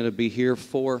us are going to be here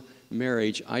for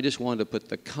marriage. I just wanted to put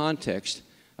the context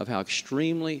of how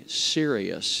extremely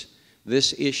serious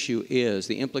this issue is,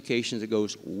 the implications that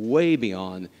goes way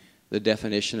beyond the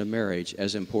definition of marriage,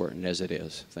 as important as it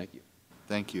is. Thank you.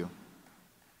 Thank you.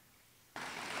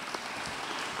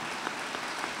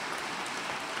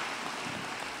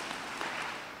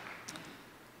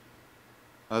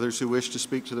 Others who wish to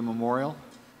speak to the memorial?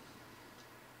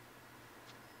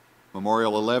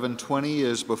 Memorial 1120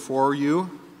 is before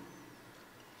you.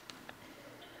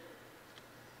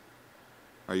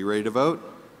 Are you ready to vote?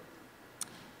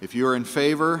 If you are in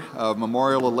favor of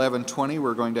Memorial 1120,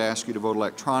 we're going to ask you to vote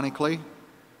electronically. If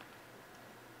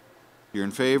you're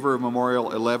in favor of Memorial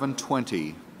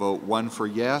 1120, vote 1 for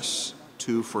yes,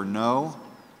 2 for no.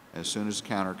 As soon as the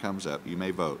counter comes up, you may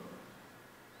vote.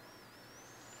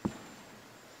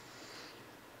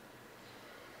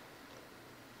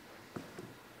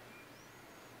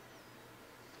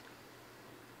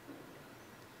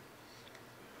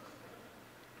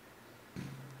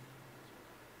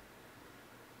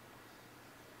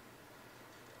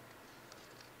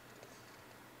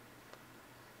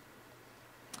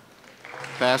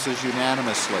 Passes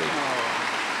unanimously.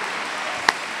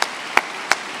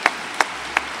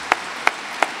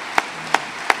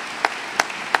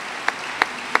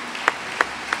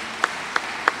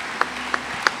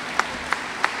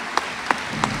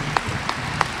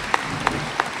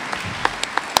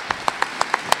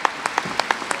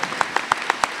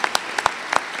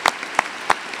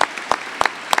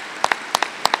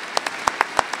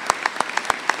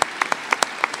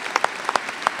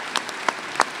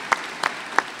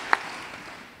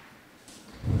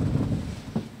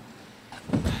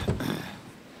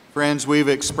 Friends, we've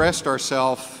expressed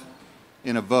ourselves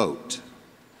in a vote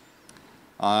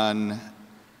on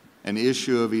an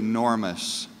issue of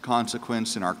enormous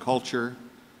consequence in our culture,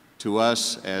 to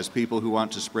us as people who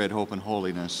want to spread hope and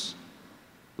holiness,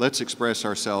 let's express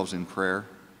ourselves in prayer.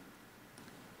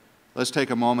 Let's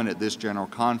take a moment at this General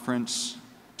Conference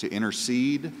to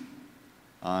intercede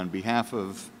on behalf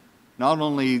of not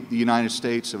only the United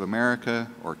States of America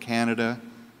or Canada,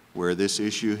 where this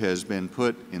issue has been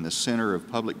put in the center of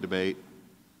public debate.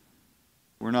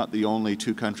 We're not the only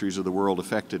two countries of the world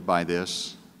affected by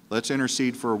this. Let's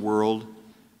intercede for a world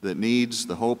that needs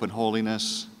the hope and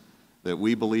holiness that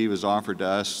we believe is offered to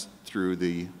us through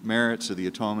the merits of the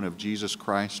atonement of Jesus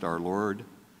Christ our Lord,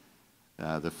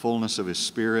 the fullness of His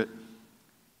Spirit,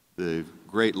 the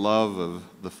great love of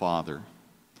the Father.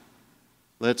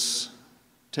 Let's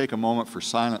take a moment for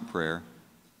silent prayer.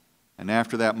 And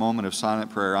after that moment of silent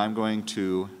prayer, I'm going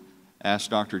to ask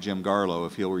Dr. Jim Garlow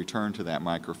if he'll return to that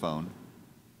microphone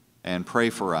and pray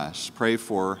for us, pray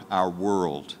for our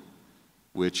world,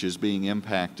 which is being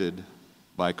impacted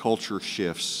by culture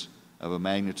shifts of a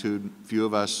magnitude few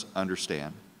of us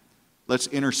understand. Let's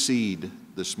intercede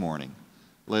this morning.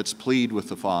 Let's plead with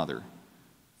the Father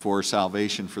for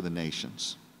salvation for the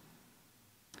nations.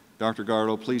 Dr.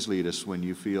 Garlow, please lead us when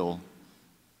you feel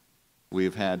we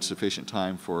have had sufficient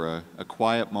time for a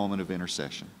quiet moment of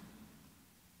intercession.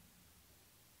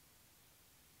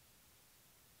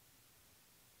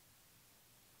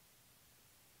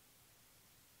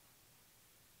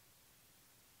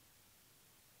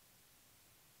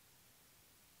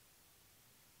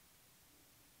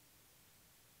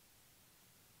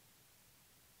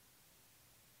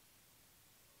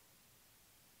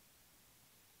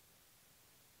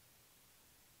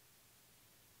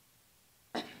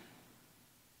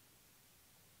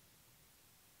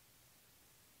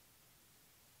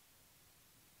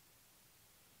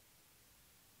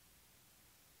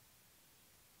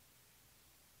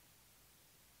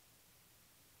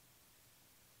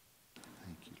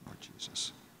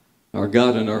 Jesus. Our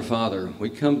God and our Father, we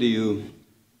come to you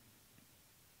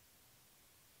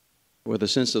with a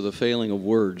sense of the failing of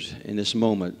words in this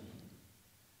moment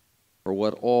for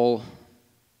what all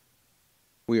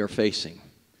we are facing.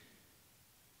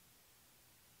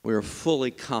 We are fully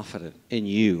confident in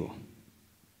you,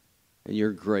 in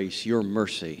your grace, your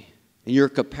mercy, and your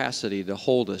capacity to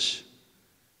hold us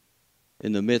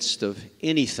in the midst of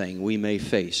anything we may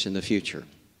face in the future.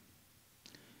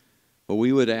 But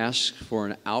we would ask for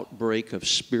an outbreak of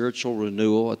spiritual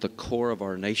renewal at the core of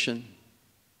our nation,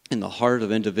 in the heart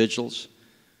of individuals,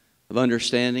 of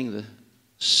understanding the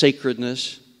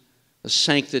sacredness, the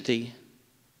sanctity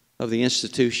of the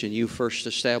institution you first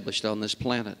established on this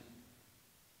planet.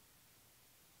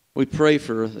 We pray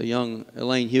for the young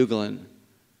Elaine Hugelin,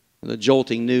 the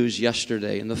jolting news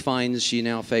yesterday and the fines she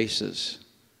now faces,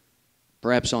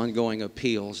 perhaps ongoing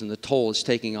appeals, and the toll it's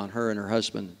taking on her and her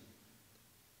husband.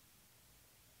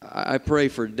 I pray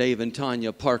for Dave and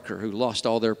Tanya Parker, who lost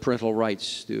all their parental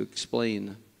rights to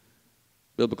explain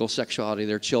biblical sexuality to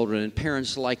their children, and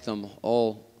parents like them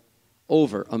all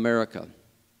over America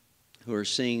who are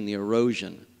seeing the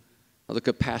erosion of the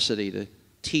capacity to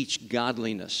teach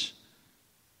godliness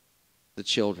to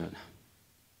children.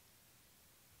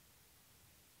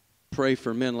 Pray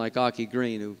for men like Aki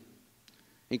Green, who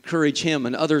encourage him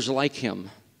and others like him,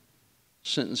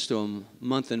 sentenced to a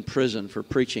month in prison for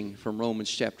preaching from Romans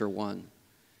chapter 1.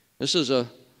 This is a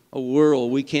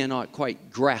world we cannot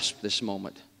quite grasp this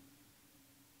moment.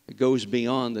 It goes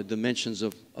beyond the dimensions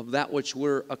of that which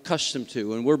we're accustomed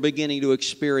to and we're beginning to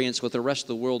experience what the rest of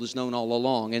the world has known all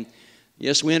along. And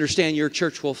yes, we understand your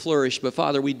church will flourish, but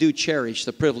Father, we do cherish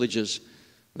the privileges,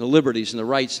 the liberties, and the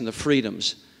rights and the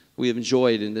freedoms we have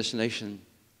enjoyed in this nation.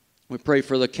 We pray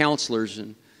for the counselors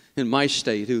in my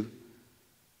state who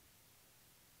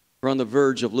are on the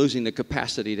verge of losing the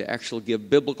capacity to actually give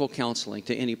biblical counseling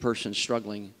to any person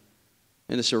struggling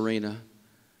in this arena.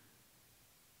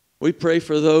 We pray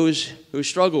for those who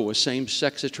struggle with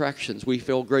same-sex attractions. We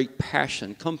feel great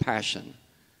passion, compassion,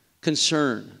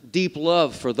 concern, deep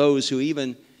love for those who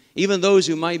even those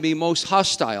who might be most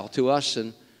hostile to us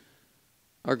and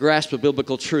our grasp of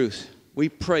biblical truth. We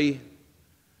pray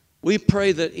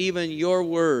that even your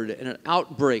word and an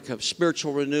outbreak of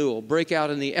spiritual renewal break out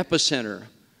in the epicenter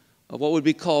of what would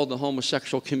be called the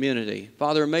homosexual community.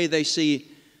 Father, may they see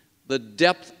the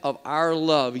depth of our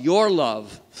love, your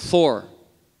love for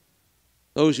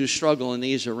those who struggle in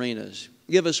these arenas.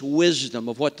 Give us wisdom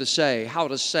of what to say, how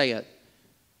to say it.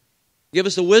 Give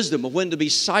us the wisdom of when to be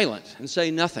silent and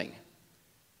say nothing.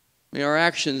 May our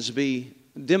actions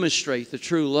demonstrate the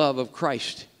true love of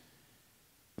Christ.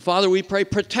 Father, we pray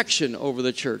protection over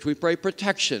the church. We pray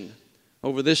protection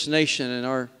over this nation and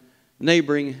our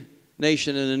neighboring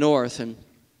nation in the north and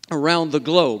around the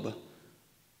globe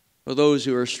for those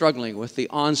who are struggling with the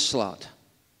onslaught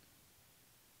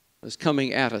that's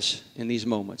coming at us in these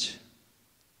moments.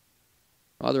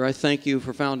 Father, I thank you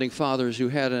for founding fathers who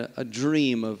had a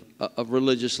dream of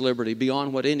religious liberty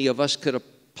beyond what any of us could have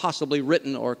possibly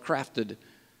written or crafted.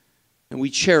 And we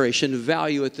cherish and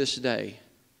value it this day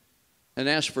and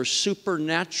ask for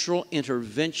supernatural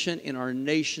intervention in our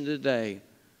nation today.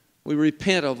 We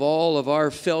repent of all of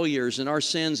our failures and our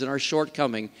sins and our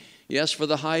shortcoming. Yes, for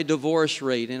the high divorce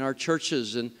rate in our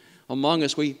churches and among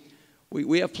us. We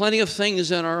have plenty of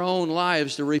things in our own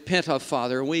lives to repent of,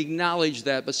 Father, and we acknowledge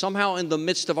that. But somehow in the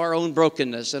midst of our own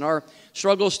brokenness and our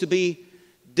struggles to be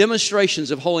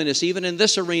demonstrations of holiness, even in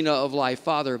this arena of life,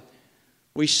 Father,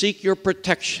 we seek your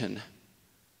protection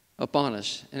upon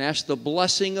us and ask the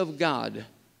blessing of God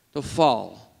to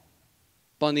fall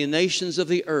upon the nations of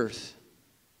the earth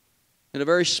in a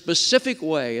very specific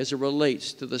way as it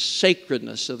relates to the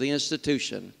sacredness of the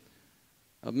institution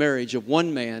of marriage of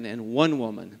one man and one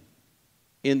woman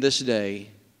in this day.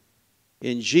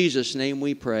 In Jesus' name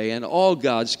we pray. And all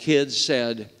God's kids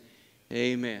said,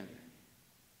 amen.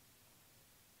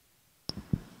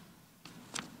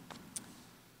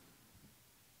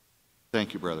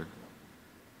 Thank you, brother.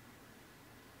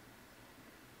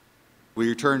 We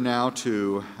return now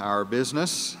to our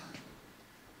business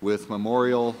with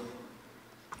Memorial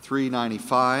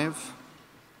 395.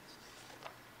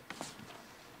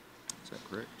 Is that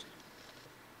correct?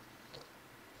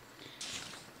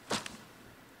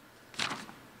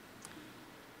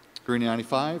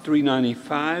 $395?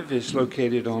 395 is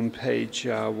located on page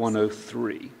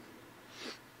 103.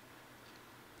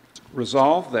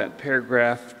 Resolve that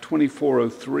paragraph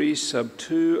 2403, sub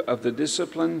 2 of the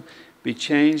discipline be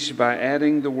changed by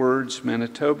adding the words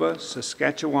Manitoba,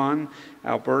 Saskatchewan,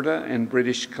 Alberta, and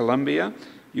British Columbia,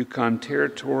 Yukon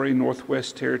Territory,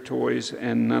 Northwest Territories,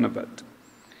 and Nunavut.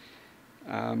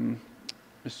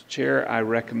 Mr. Chair, I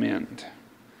recommend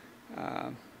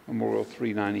Memorial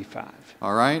 395.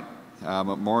 All right.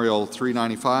 Memorial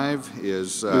 395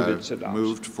 is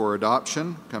moved for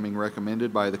adoption, coming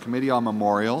recommended by the Committee on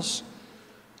Memorials.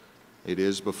 It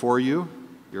is before you.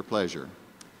 Your pleasure.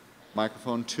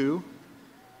 Microphone 2.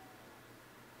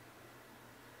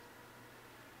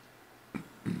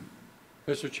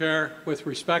 Mr. Chair, with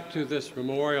respect to this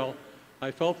memorial,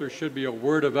 I felt there should be a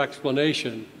word of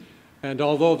explanation. And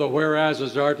although the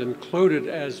whereases aren't included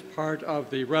as part of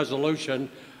the resolution,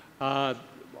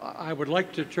 I would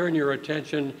like to turn your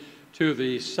attention to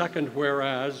the second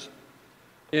whereas.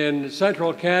 In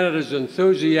Central Canada's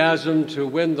enthusiasm to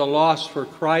win the lost for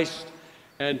Christ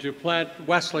and to plant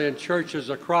Wesleyan churches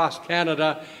across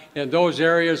Canada in those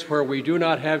areas where we do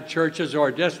not have churches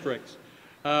or districts,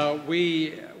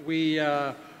 we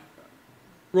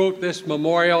wrote this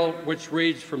memorial, which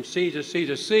reads from sea to sea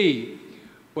to sea,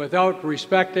 without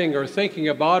respecting or thinking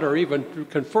about or even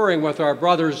conferring with our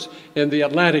brothers in the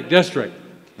Atlantic District.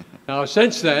 Now,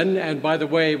 since then, and by the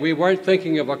way, we weren't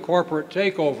thinking of a corporate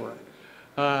takeover,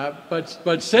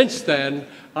 but since then,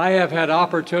 I have had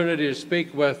opportunity to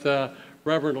speak with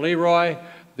Reverend Leroy,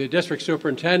 the district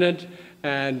superintendent,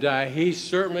 and he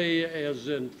certainly is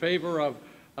in favor of,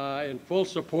 in full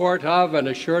support of, and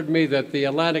assured me that the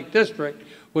Atlantic District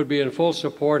would be in full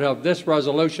support of this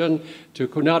resolution to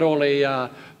not only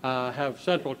have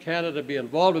Central Canada be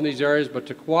involved in these areas, but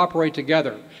to cooperate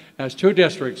together as two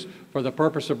districts for the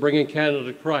purpose of bringing Canada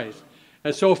to Christ.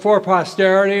 And so for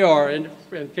posterity, or in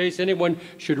case anyone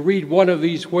should read one of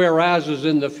these whereases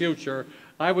in the future,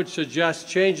 I would suggest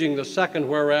changing the second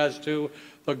whereas to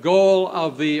the goal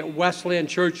of the Wesleyan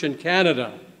Church in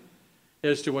Canada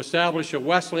is to establish a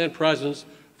Wesleyan presence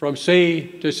from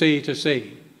sea to sea to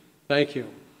sea. Thank you.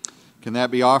 Can that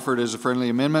be offered as a friendly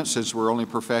amendment since we're only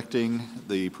perfecting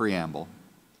the preamble?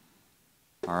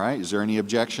 All right. Is there any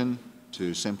objection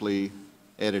to simply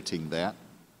editing that?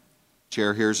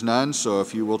 Chair hears none, so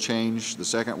if you will change the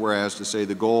second whereas to say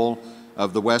the goal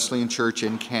of the Wesleyan Church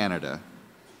in Canada,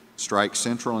 strike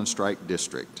central and strike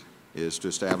district, is to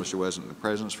establish a Wesleyan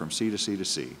presence from sea to sea to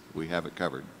sea. We have it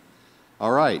covered.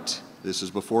 All right. This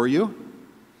is before you.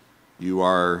 You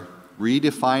are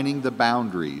redefining the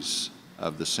boundaries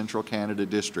of the Central Canada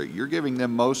District. You're giving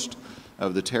them most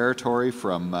of the territory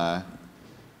from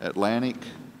Atlantic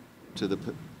to the,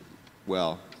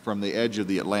 well, from the edge of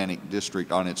the Atlantic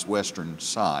District on its western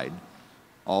side,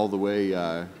 all the way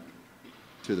to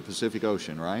the Pacific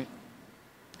Ocean, right?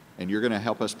 And you're going to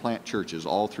help us plant churches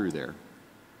all through there.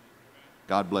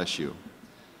 God bless you.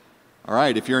 All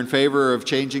right, if you're in favor of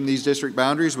changing these district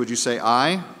boundaries, would you say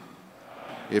aye?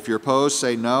 If you're opposed,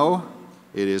 say no.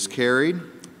 It is carried.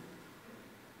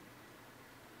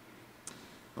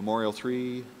 Memorial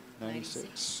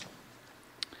 396.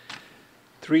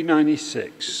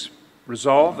 396.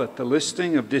 Resolve that the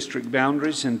listing of district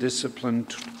boundaries in Discipline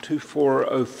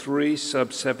 2403,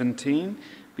 Sub 17,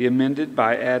 be amended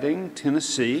by adding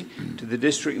Tennessee to the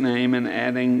district name and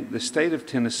adding the state of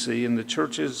Tennessee and the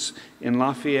churches in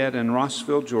Lafayette and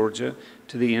Rossville, Georgia,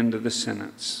 to the end of the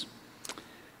sentence.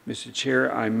 Mr.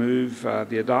 Chair, I move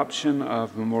the adoption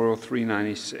of Memorial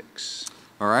 396.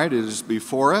 All right, it is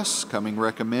before us, coming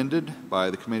recommended by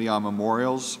the Committee on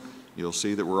Memorials. You'll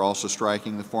see that we're also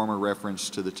striking the former reference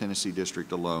to the Tennessee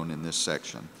District alone in this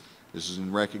section. This is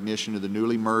in recognition of the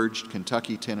newly merged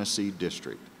Kentucky-Tennessee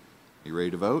District. You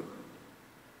ready to vote?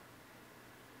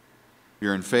 If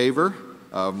you're in favor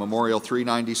of Memorial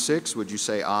 396, would you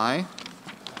say aye?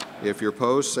 If you're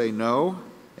opposed, say no,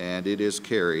 and it is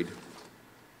carried.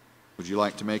 Would you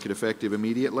like to make it effective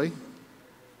immediately?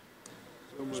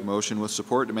 There's a motion with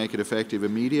support to make it effective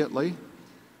immediately.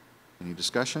 Any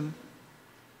discussion?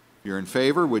 If you're in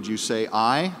favor, would you say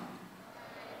aye?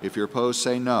 If you're opposed,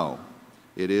 say no.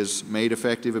 It is made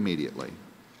effective immediately.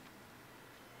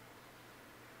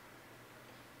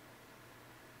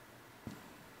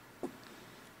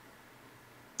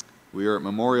 We are at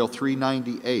Memorial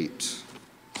 398.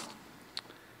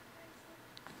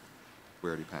 We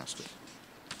already passed it.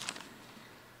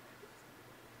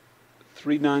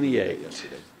 398.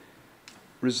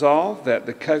 Resolve that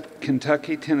the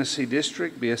Kentucky-Tennessee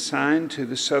District be assigned to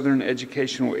the Southern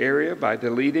Educational Area by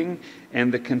deleting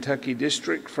 "and the Kentucky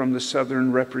District" from the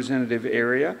Southern Representative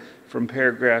Area from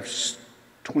paragraphs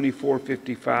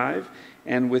 2455,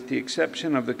 and with the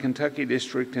exception of the Kentucky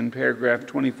District in paragraph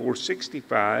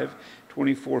 2465,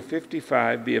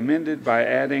 2455 be amended by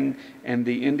adding "and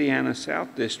the Indiana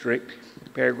South District,"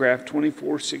 paragraph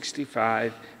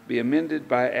 2465 be amended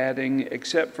by adding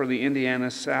 "except for the Indiana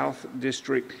South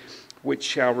District, which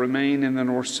shall remain in the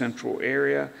North Central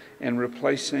area," and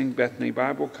replacing Bethany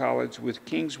Bible College with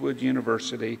Kingswood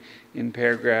University in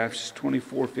paragraphs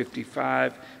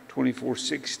 2455,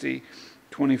 2460,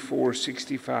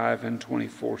 2465, and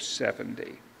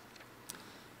 2470.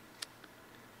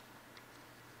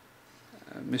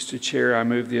 Mr. Chair, I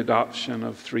move the adoption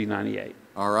of 398.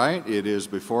 All right, it is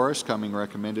before us, coming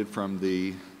recommended from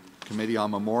the Committee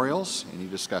on Memorials. Any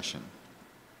discussion?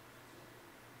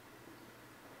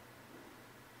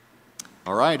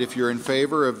 All right, if you're in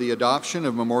favor of the adoption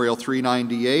of Memorial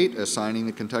 398, assigning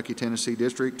the Kentucky-Tennessee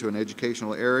District to an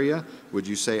educational area, would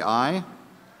you say aye?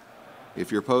 If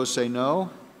you're opposed, say no.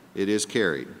 It is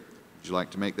carried. Would you like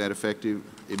to make that effective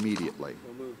immediately?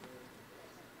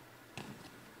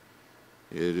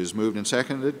 It is moved and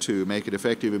seconded to make it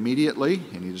effective immediately.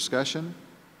 Any discussion?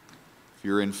 If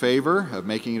you're in favor of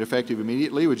making it effective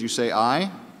immediately, would you say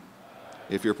aye?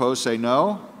 If you're opposed, say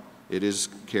no. It is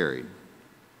carried.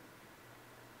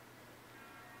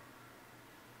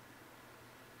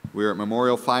 We're at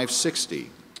Memorial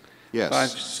 560.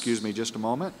 Yes, excuse me just a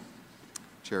moment.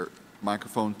 Chair,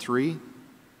 microphone 3.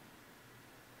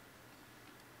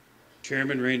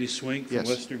 Chairman Randy Swink from Yes.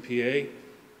 Western PA.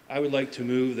 I would like to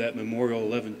move that Memorial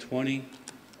 1120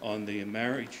 on the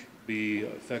marriage be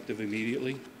effective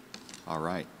immediately. All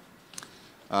right.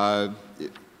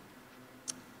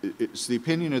 It's the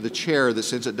opinion of the chair that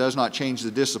since it does not change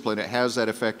the discipline, it has that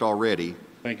effect already.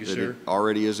 Thank you, that sir. It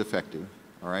already is effective.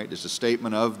 All right. It's a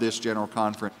statement of this general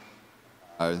conference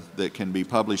that can be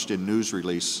published in news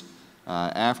release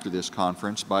after this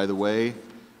conference. By the way,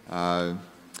 the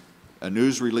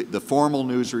formal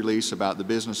news release about the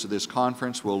business of this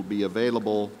conference will be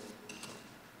available,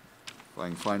 if I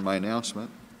can find my announcement,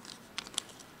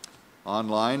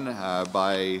 online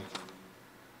by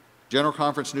General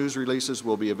Conference news releases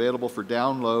will be available for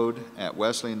download at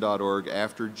Wesleyan.org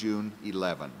after June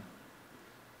 11.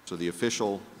 So the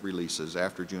official releases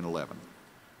after June 11.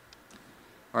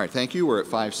 All right, thank you. We're at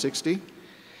 560.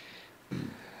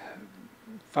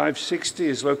 560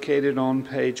 is located on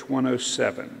page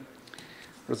 107.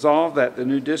 Resolve that the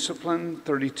new discipline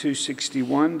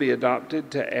 3261 be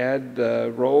adopted to add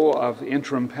the role of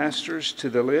interim pastors to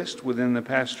the list within the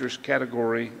pastor's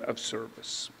category of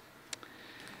service.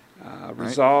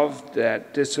 Resolved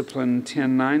that discipline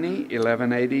 1090,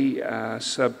 1180,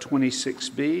 sub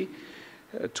 26B,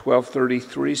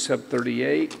 1233, sub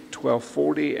 38,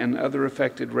 1240, and other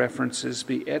affected references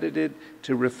be edited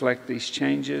to reflect these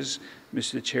changes.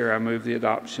 Mr. Chair, I move the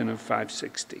adoption of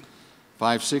 560.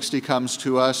 560 comes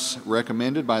to us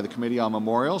recommended by the Committee on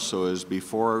Memorials, so is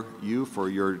before you for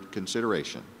your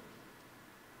consideration.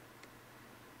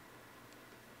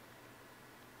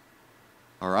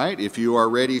 All right, if you are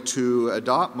ready to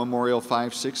adopt Memorial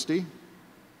 560,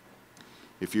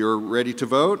 If you're ready to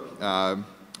vote on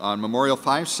Memorial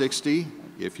 560,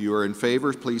 if you are in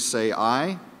favor, please say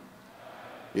aye.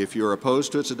 If you're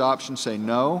opposed to its adoption, say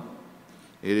no.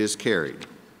 It is carried.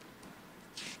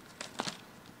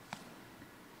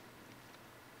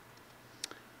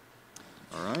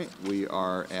 All right, we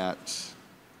are at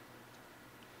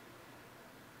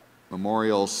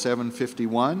Memorial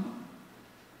 751.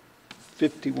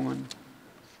 51.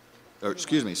 Or,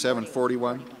 excuse me,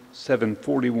 741.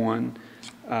 741,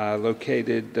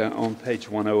 located on page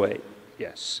 108.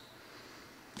 Yes.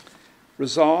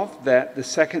 Resolved that the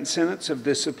second sentence of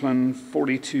Discipline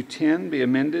 4210 be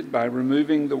amended by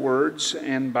removing the words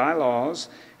 "and bylaws"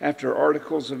 after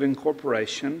Articles of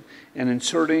Incorporation and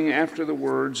inserting after the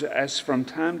words "as from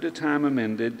time to time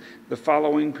amended" the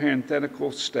following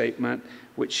parenthetical statement,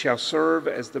 which shall serve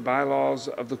as the bylaws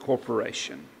of the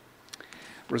corporation.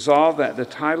 Resolved that the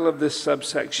title of this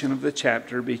subsection of the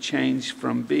chapter be changed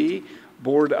from B,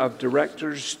 Board of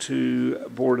Directors, to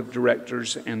Board of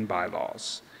Directors and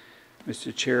Bylaws.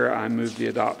 Mr. Chair, I move the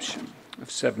adoption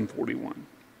of 741.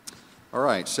 All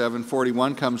right,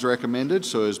 741 comes recommended,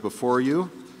 so is before you.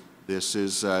 This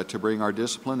is to bring our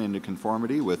discipline into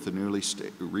conformity with the newly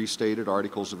restated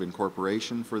Articles of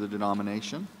Incorporation for the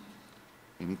denomination.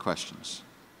 Any questions?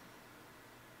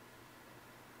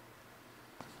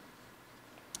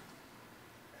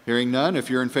 Hearing none, if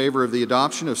you're in favor of the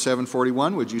adoption of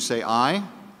 741, would you say aye?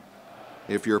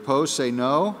 If you're opposed, say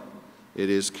no.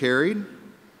 It is carried.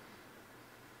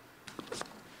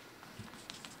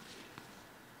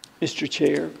 Mr.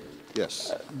 Chair?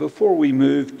 Yes. Before we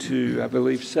move to, I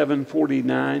believe,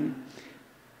 749,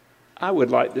 I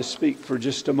would like to speak for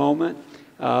just a moment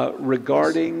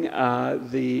regarding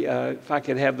if I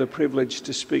could have the privilege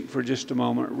to speak for just a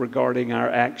moment regarding our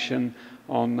action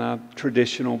on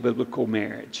traditional biblical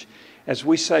marriage. As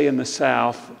we say in the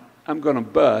South, I'm going to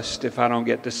bust if I don't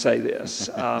get to say this.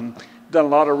 Done a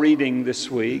lot of reading this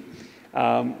week,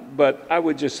 but I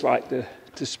would just like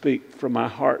to speak from my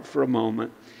heart for a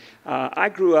moment. I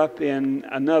grew up in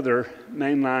another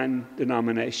mainline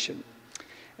denomination.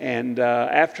 And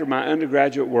after my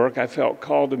undergraduate work, I felt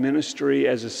called to ministry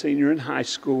as a senior in high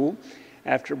school.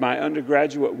 After my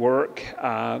undergraduate work,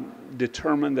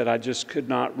 determined that I just could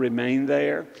not remain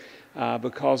there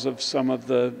because of some of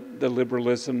the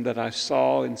liberalism that I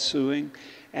saw ensuing.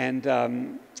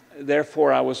 And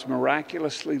therefore, I was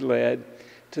miraculously led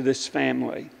to this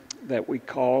family that we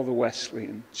call the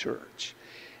Wesleyan Church.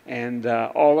 And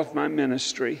all of my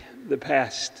ministry, the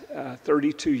past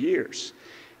 32 years,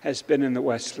 has been in the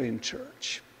Wesleyan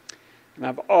Church. And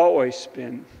I've always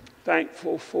been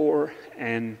thankful for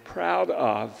and proud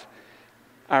of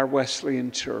our Wesleyan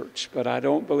Church, but I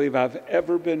don't believe I've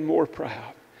ever been more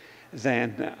proud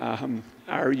than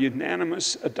our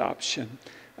unanimous adoption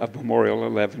of Memorial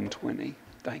 1120.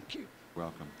 Thank you.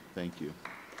 Welcome. Thank you.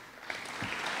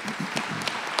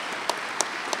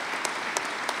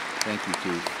 Thank you,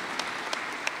 Keith.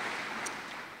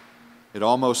 It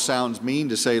almost sounds mean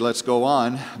to say let's go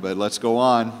on, but let's go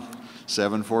on.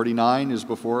 749 is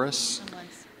before us.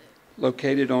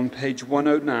 Located on page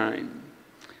 109.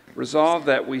 Resolved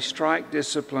that we strike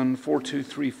Discipline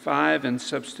 4235 and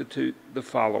substitute the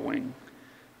following.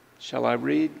 Shall I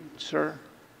read, sir?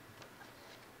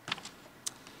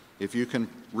 If you can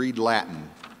read Latin.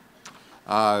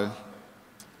 The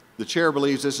chair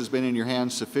believes this has been in your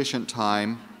hands sufficient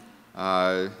time.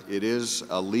 It is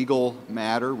a legal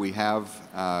matter. We have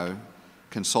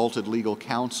consulted legal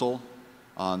counsel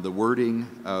on the wording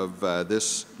of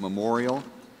this memorial,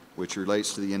 which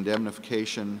relates to the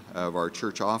indemnification of our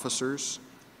church officers.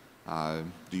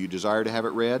 Do you desire to have it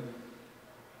read?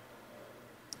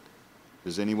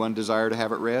 Does anyone desire to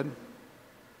have it read?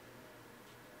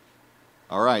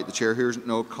 All right, the chair hears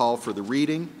no call for the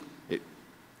reading.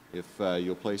 If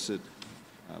you'll place it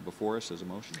before us as a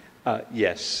motion.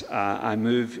 Yes, I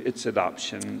move its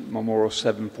adoption, Memorial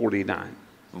 749.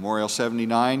 Memorial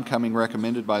 79, coming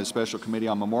recommended by the Special Committee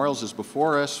on Memorials, is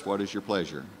before us. What is your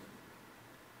pleasure?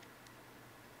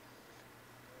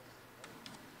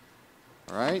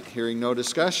 All right, hearing no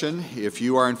discussion, if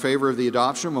you are in favor of the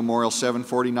adoption of Memorial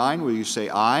 749, will you say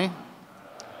aye?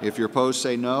 If you're opposed,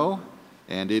 say no,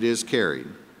 and it is carried.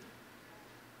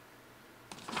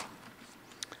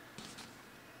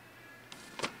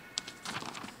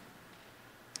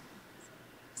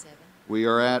 We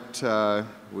are at,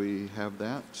 we have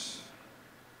that.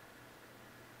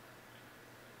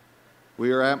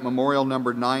 We are at Memorial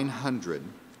number 900.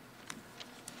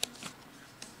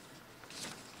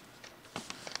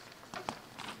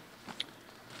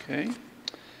 Okay.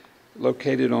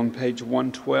 Located on page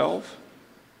 112.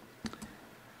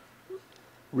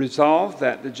 Resolved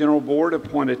that the General Board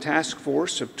appoint a task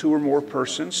force of 2 or more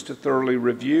persons to thoroughly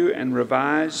review and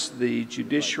revise the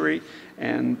judiciary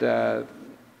and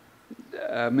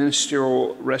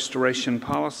ministerial restoration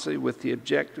policy with the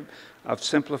objective of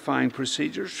simplifying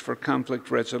procedures for conflict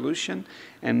resolution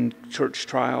and church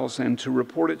trials, and to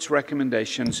report its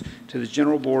recommendations to the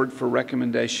General Board for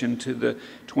recommendation to the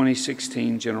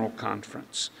 2016 General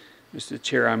Conference. Mr.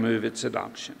 Chair, I move its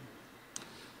adoption.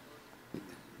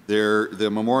 The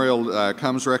memorial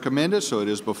comes recommended, so it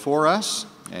is before us,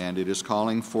 and it is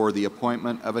calling for the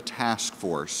appointment of a task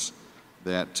force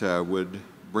that would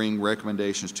bring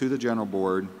recommendations to the General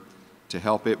Board to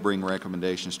help it bring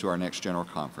recommendations to our next General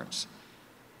Conference.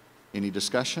 Any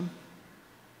discussion?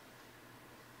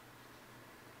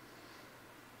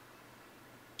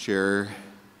 Chair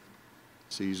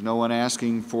sees no one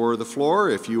asking for the floor.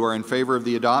 If you are in favor of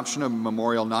the adoption of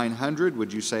Memorial 900,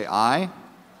 would you say aye?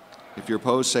 If you're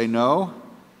opposed, say no.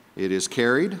 It is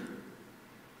carried.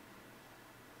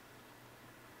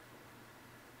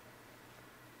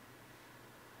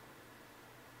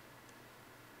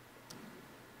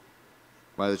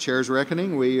 By the Chair's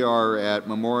reckoning, we are at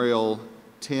Memorial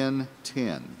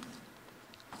 1010.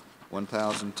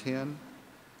 1010.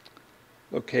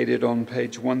 Located on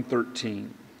page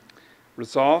 113.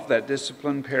 Resolved that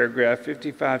discipline paragraph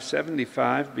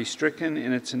 5575 be stricken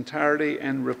in its entirety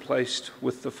and replaced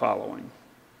with the following.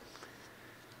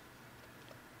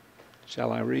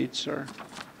 Shall I read, sir?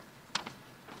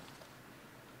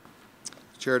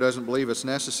 The Chair doesn't believe it's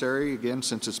necessary. Again,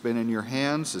 since it's been in your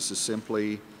hands, this is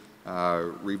simply,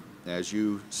 as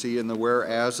you see in the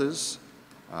whereases,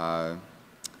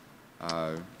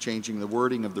 changing the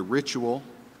wording of the ritual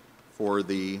for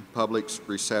the public's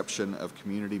reception of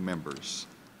community members.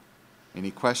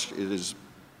 Any question? It is.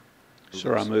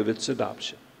 Sir, I move its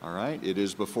adoption. All right. It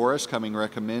is before us, coming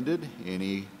recommended.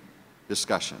 Any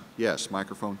discussion? Yes,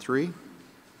 microphone 3.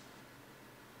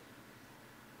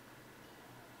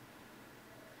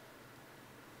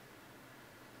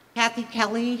 Kathy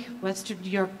Kelly, Western New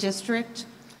York District.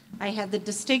 I had the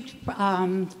distinct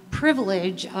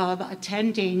privilege of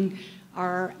attending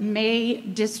our May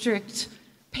District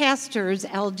Pastors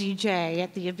LDJ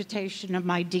at the invitation of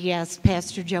my DS,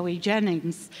 Pastor Joey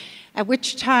Jennings, at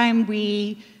which time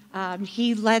he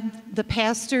led the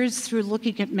pastors through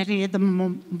looking at many of the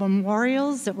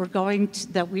memorials that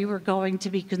we were going to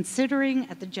be considering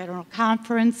at the General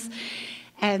Conference.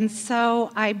 And so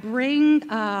I bring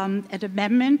an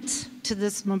amendment to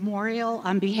this memorial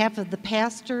on behalf of the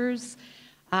pastors.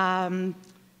 There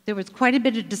was quite a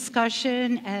bit of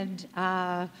discussion,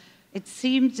 and it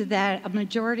seemed that a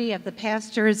majority of the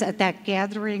pastors at that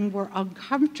gathering were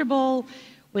uncomfortable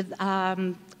with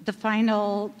the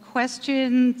final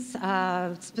questions,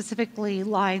 specifically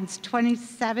lines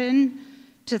 27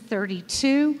 to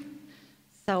 32.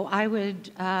 So I would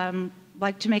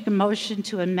like to make a motion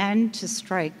to amend to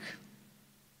strike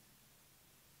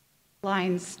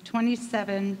lines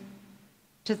 27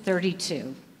 to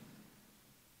 32.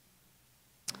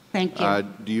 Thank you.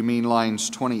 Do you mean lines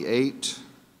 28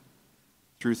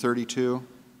 through 32?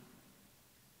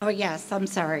 Oh, yes, I'm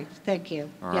sorry. Thank you.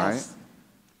 All yes.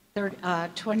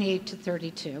 Right. 28 to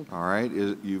 32. All right.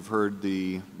 You've heard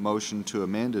the motion to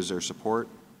amend. Is there support?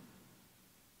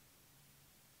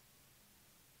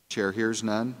 Chair hears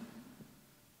none.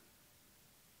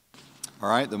 All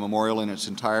right. The memorial in its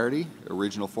entirety,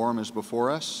 original form, is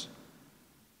before us.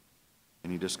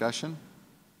 Any discussion?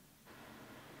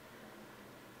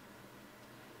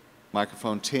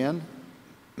 Microphone 10.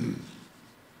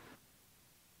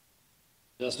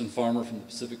 Justin Farmer from the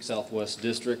Pacific Southwest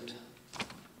District.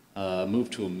 Move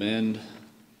to amend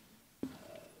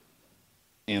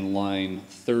in line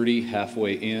 30,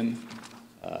 halfway in.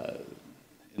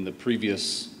 In the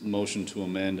previous motion to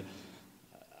amend,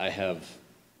 I have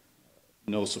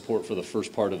no support for the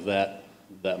first part of that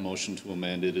motion to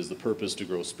amend. It is the purpose to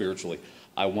grow spiritually.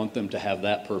 I want them to have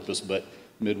that purpose, but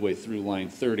midway through line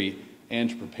 30, and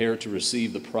to prepare to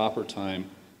receive the proper time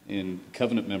in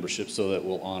covenant membership so that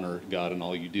we'll honor God in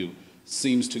all you do,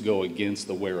 seems to go against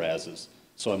the whereases.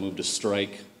 So I move to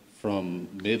strike from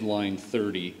mid-line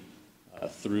 30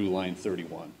 through line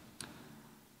 31.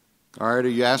 All right, are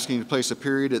you asking to place a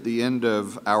period at the end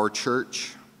of our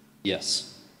church?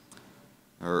 Yes.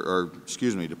 Or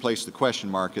excuse me, to place the question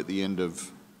mark at the end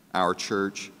of our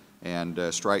church and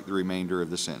strike the remainder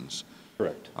of the sentence?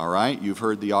 Correct. All right, you've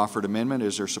heard the offered amendment.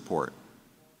 Is there support?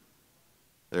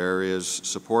 There is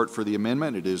support for the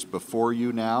amendment. It is before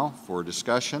you now for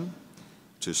discussion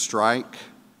to strike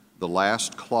the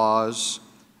last clause,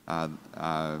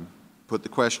 put the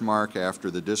question mark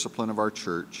after the discipline of our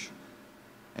church,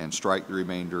 and strike the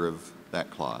remainder of that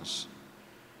clause.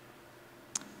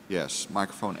 Yes,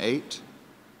 microphone 8.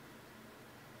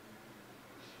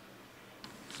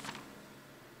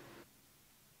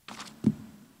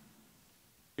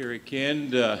 Gary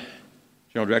Kind, General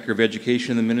Director of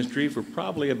Education in the ministry, for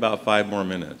probably about 5 more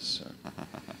minutes.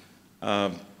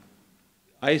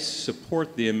 I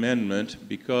support the amendment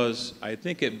because I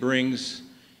think it brings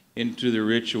into the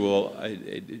ritual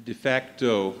a de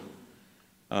facto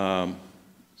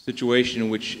situation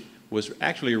which was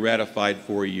actually ratified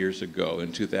 4 years ago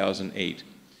in 2008.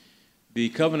 The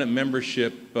covenant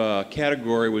membership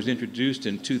category was introduced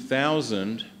in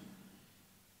 2000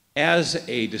 as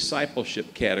a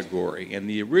discipleship category, and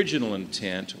the original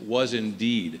intent was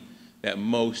indeed that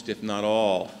most, if not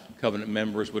all, covenant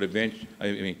members would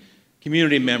eventually,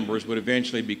 community members would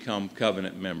eventually become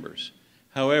covenant members.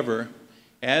 However,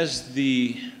 as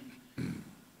the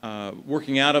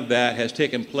working out of that has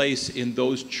taken place in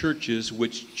those churches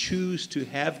which choose to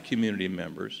have community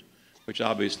members, which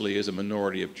obviously is a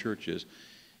minority of churches,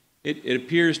 it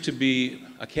appears to be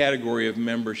a category of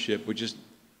membership which is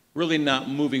really not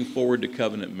moving forward to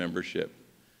covenant membership.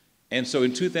 And so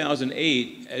in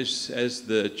 2008, as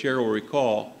the chair will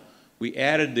recall, we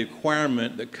added the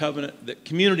requirement that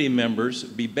community members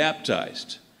be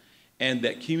baptized and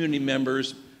that community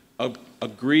members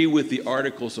agree with the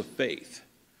articles of faith,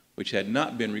 which had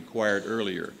not been required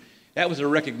earlier. That was a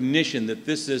recognition that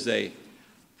this is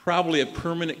probably a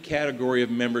permanent category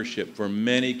of membership for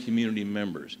many community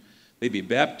members. They'd be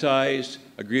baptized,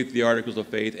 agree with the articles of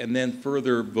faith, and then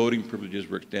further voting privileges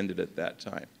were extended at that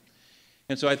time.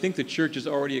 And so I think the church has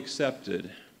already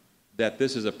accepted that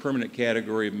this is a permanent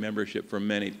category of membership for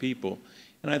many people,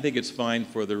 and I think it's fine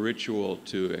for the ritual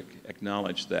to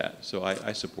acknowledge that. So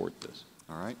I support this.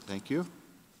 All right, thank you.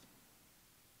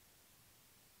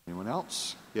 Anyone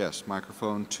else? Yes,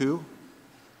 microphone 2.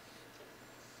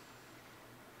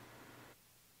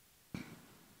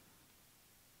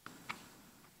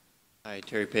 Hi,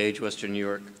 Terry Page, Western New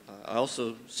York. I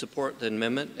also support the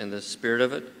amendment and the spirit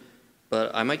of it,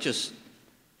 but I might just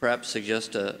perhaps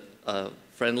suggest a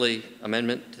friendly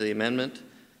amendment to the amendment,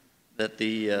 that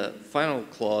the final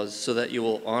clause, so that you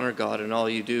will honor God in all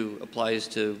you do, applies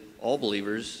to all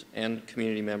believers and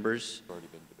community members,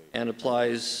 and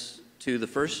applies to the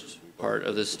first part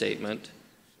of this statement.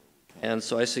 And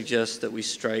so I suggest that we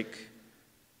strike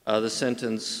the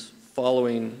sentence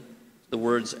following the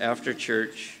words after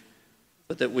church,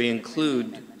 but that we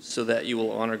include so that you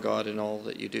will honor God in all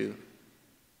that you do.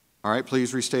 All right,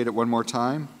 please restate it one more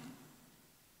time.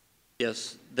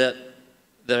 Yes, that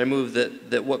I move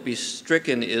that what be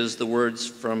stricken is the words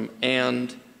from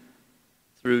and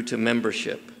through to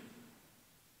membership.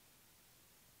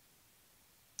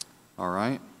 All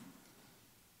right.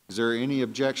 Is there any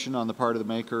objection on the part of the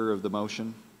maker of the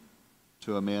motion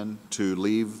to amend, to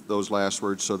leave those last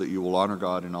words, so that you will honor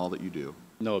God in all that you do?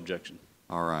 No objection.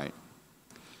 All right.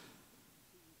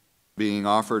 Being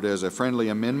offered as a friendly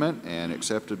amendment and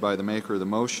accepted by the maker of the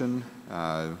motion,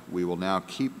 we will now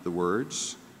keep the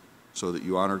words, so that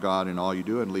you honor God in all you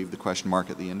do, and leave the question mark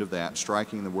at the end of that,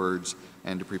 striking the words,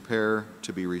 and to prepare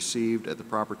to be received at the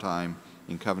proper time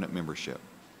in covenant membership.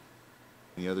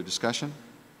 Any other discussion?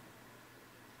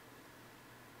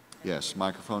 Yes,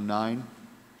 microphone 9.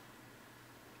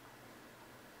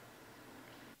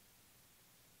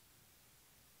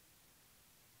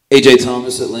 A.J.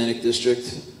 Thomas, Atlantic District.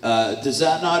 Does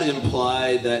that not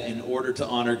imply that in order to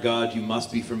honor God, you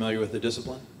must be familiar with the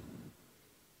discipline?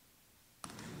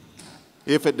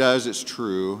 If it does, it's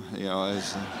true. You know,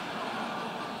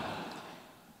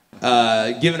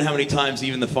 given how many times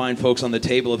even the fine folks on the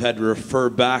table have had to refer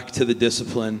back to the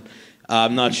discipline,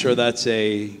 I'm not sure that's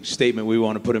a statement we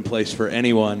want to put in place for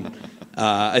anyone.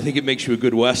 I think it makes you a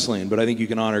good Wesleyan, but I think you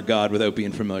can honor God without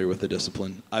being familiar with the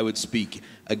discipline. I would speak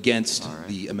against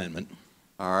the amendment.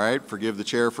 All right, forgive the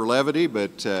chair for levity,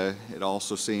 but it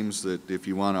also seems that if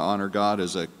you want to honor God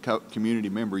as a community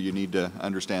member, you need to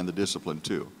understand the discipline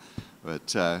too.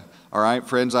 But all right,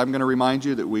 friends, I'm going to remind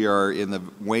you that we are in the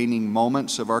waning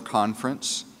moments of our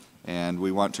conference, and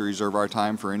we want to reserve our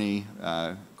time for any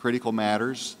critical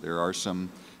matters. There are some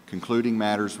concluding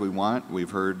matters we want. We've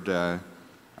heard the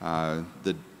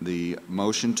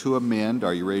motion to amend.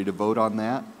 Are you ready to vote on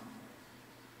that?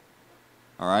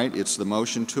 All right, it's the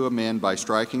motion to amend by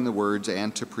striking the words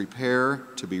 "and to prepare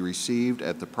to be received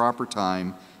at the proper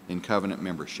time in covenant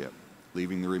membership,"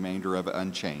 leaving the remainder of it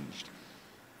unchanged.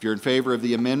 If you're in favor of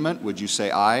the amendment, would you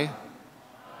say aye?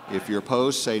 If you're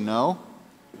opposed, say no.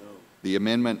 The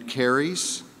amendment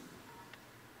carries.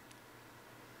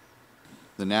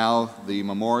 The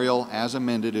memorial as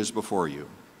amended is before you.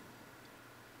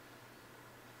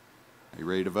 Are you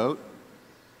ready to vote?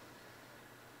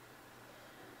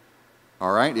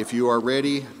 All right, if you are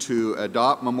ready to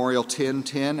adopt Memorial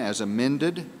 1010 as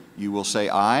amended, you will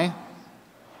say aye.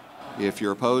 If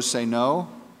you're opposed, say no.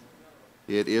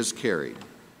 It is carried.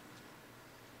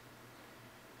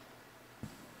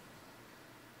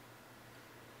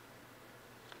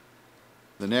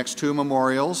 The next two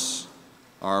memorials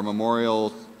are Memorial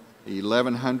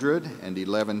 1100 and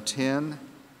 1110,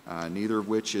 neither of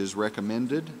which is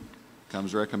recommended.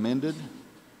 Comes recommended.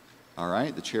 All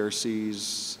right, the chair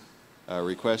sees a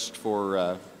request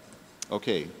for,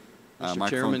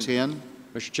 microphone 10.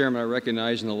 Mr. Chairman, I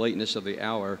recognize in the lateness of the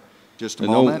hour. Just a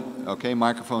moment. Okay,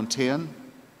 microphone 10.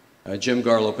 Jim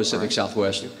Garlow, Pacific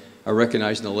Southwest. I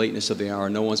recognize in the lateness of the hour,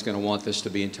 no one's going to want this to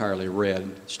be entirely read.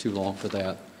 It's too long for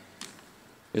that.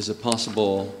 Is it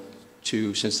possible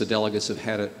to, since the delegates have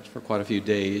had it for quite a few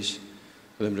days,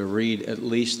 for them to read at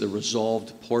least the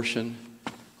resolved portion,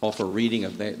 call for reading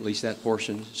of that, at least that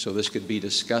portion, so this could be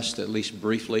discussed at least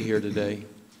briefly here today?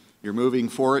 You're moving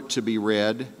for it to be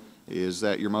read. Is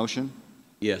that your motion?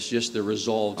 Yes, just the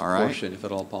resolved portion, if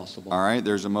at all possible. All right,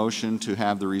 there's a motion to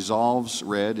have the resolves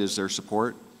read. Is there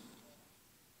support?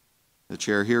 The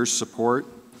chair hears support.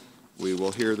 We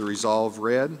will hear the resolve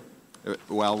read.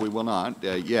 Well, we will not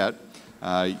yet.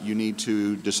 You need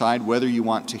to decide whether you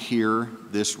want to hear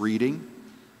this reading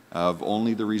of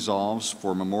only the resolves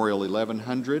for Memorial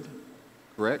 1100,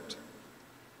 correct?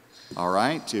 All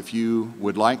right, if you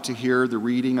would like to hear the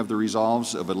reading of the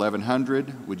resolves of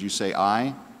 1100, would you say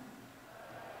aye?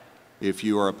 If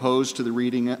you are opposed to the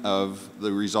reading of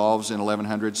the resolves in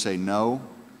 1100, say no.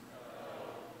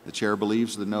 The chair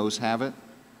believes the noes have it.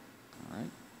 All right.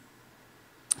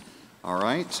 All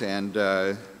right, and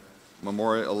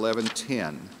Memorial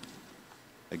 1110,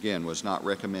 again, was not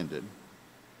recommended.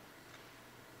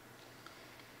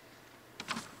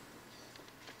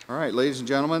 All right, ladies and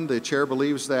gentlemen, the chair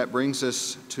believes that brings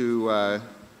us to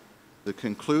the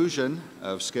conclusion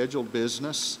of scheduled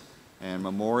business and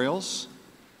memorials.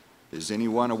 Is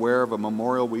anyone aware of a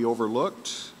memorial we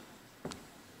overlooked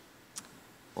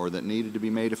or that needed to be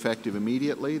made effective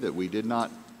immediately that we did not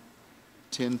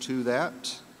tend to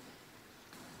that?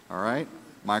 All right,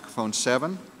 microphone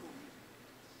 7.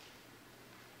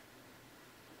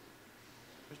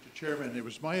 Mr. Chairman, it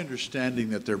was my understanding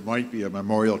that there might be a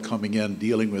memorial coming in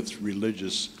dealing with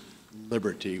religious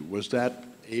liberty. Was that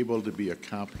able to be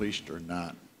accomplished or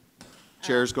not?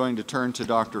 Chair is going to turn to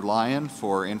Dr. Lyon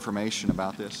for information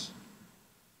about this.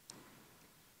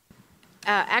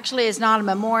 Actually, it's not a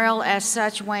memorial as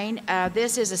such, Wayne.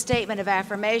 This is a statement of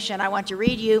affirmation. I want to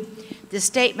read you the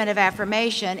statement of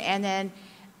affirmation, and then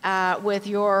with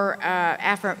your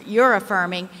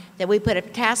affirming that we put a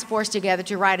task force together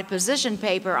to write a position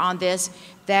paper on this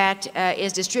that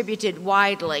is distributed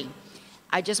widely.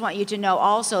 I just want you to know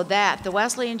also that the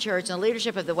Wesleyan Church and the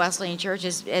leadership of the Wesleyan Church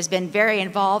has been very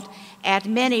involved at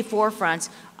many forefronts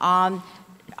on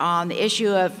the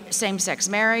issue of same-sex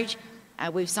marriage.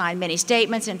 We've signed many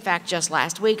statements. In fact, just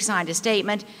last week signed a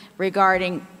statement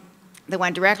regarding that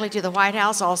went directly to the White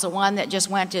House, also one that just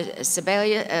went to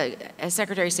Secretary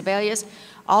Sebelius.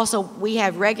 Also, we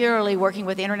have regularly working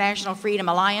with the International Freedom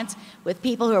Alliance with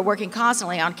people who are working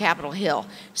constantly on Capitol Hill.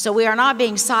 So we are not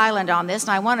being silent on this, and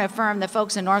I want to affirm the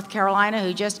folks in North Carolina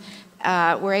who just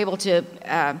were able to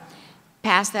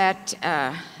pass that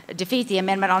defeat the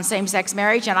amendment on same-sex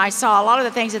marriage, and I saw a lot of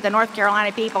the things that the North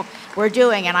Carolina people were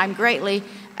doing, and I'm greatly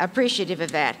appreciative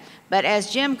of that. But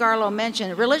as Jim Garlow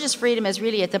mentioned, religious freedom is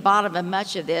really at the bottom of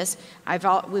much of this.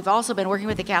 We've also been working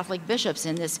with the Catholic bishops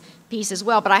in this piece as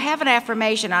well. But I have an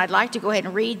affirmation. I'd like to go ahead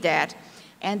and read that,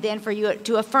 and then for you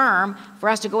to affirm, for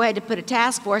us to go ahead and put a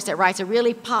task force that writes a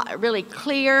really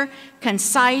clear,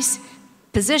 concise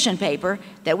position paper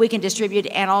that we can distribute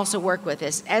and also work with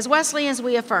this. As Wesleyans,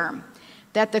 we affirm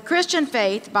that the Christian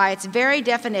faith, by its very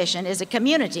definition, is a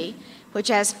community which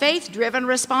has faith-driven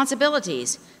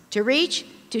responsibilities to reach,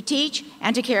 to teach,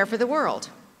 and to care for the world.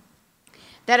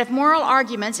 That if moral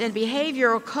arguments and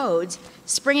behavioral codes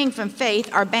springing from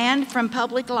faith are banned from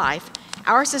public life,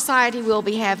 our society will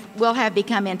have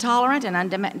become intolerant and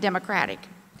undemocratic.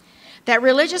 That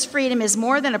religious freedom is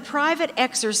more than a private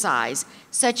exercise,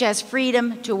 such as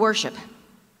freedom to worship.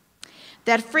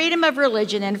 That freedom of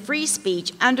religion and free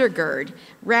speech undergird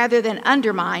rather than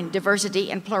undermine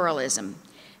diversity and pluralism.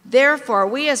 Therefore,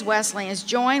 we as Wesleyans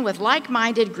join with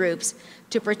like-minded groups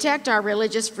to protect our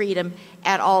religious freedom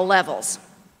at all levels.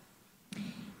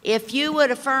 If you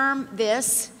would affirm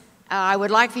this, I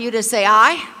would like for you to say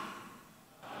aye.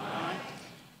 Aye.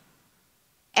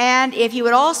 And if you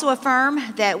would also affirm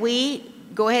that we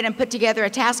go ahead and put together a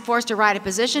task force to write a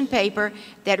position paper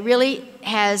that really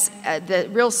has the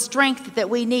real strength that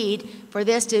we need for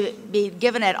this to be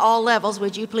given at all levels,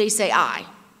 would you please say aye?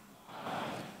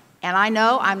 And I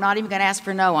know I'm not even going to ask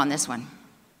for no on this one.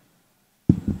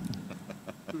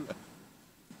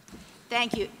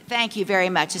 Thank you very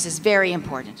much. This is very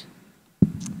important.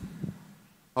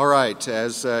 All right,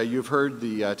 as you've heard,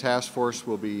 the task force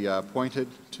will be appointed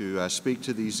to speak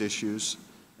to these issues,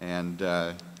 and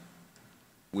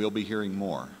we'll be hearing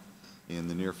more in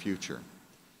the near future.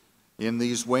 In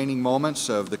these waning moments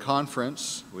of the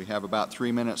conference, we have about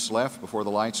 3 minutes left before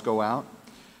the lights go out.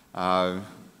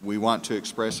 We want to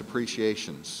express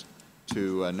appreciations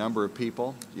to a number of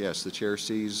people. Yes, the chair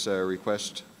sees a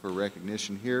request for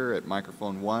recognition here at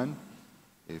microphone 1,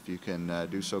 if you can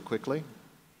do so quickly.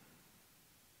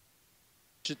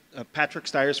 Patrick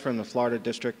Stiers from the Florida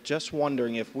District. Just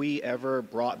wondering if we ever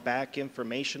brought back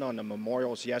information on the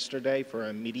memorials yesterday for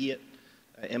immediate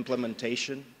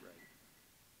implementation?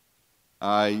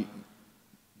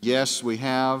 Yes, we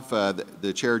have.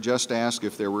 The chair just asked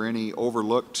if there were any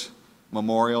overlooked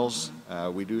memorials.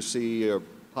 We do see a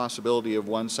possibility of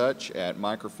one such at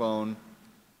microphone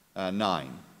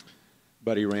 9.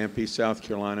 Buddy Rampey, South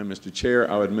Carolina. Mr. Chair,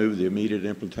 I would move the immediate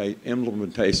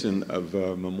implementation of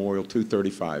Memorial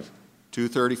 235.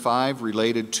 235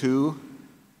 related to?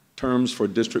 Terms for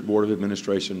District Board of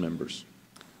Administration members.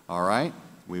 All right.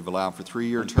 We've allowed for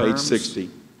 3-year terms. Page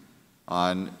 60.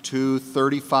 On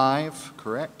 235,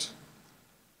 correct?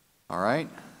 All right.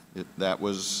 That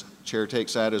was, Chair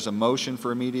takes that as a motion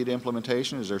for immediate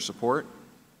implementation. Is there support?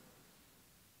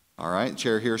 All right, the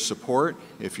chair hears support.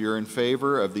 If you're in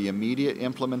favor of the immediate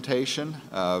implementation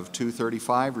of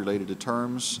 235 related to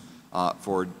terms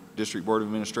for District Board of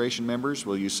Administration members,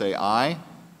 will you say aye?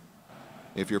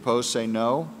 If you're opposed, say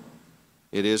no.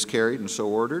 It is carried and so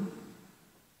ordered.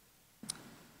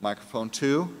 Microphone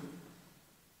 2.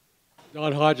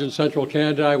 Don Hodgins, Central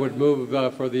Canada. I would move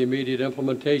for the immediate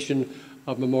implementation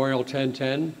of Memorial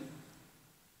 1010.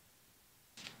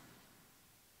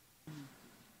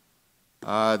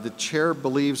 The chair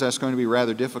believes that's going to be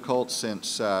rather difficult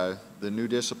since the new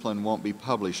discipline won't be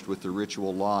published with the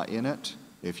ritual law in it.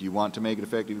 If you want to make it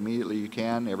effective immediately, you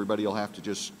can. Everybody will have to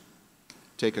just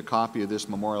take a copy of this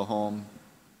memorial home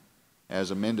as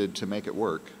amended to make it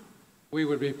work. We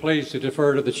would be pleased to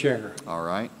defer to the chair. All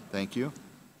right, thank you.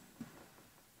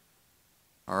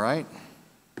 All right.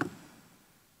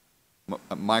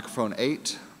 Microphone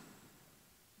 8.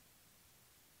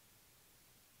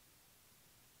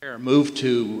 Move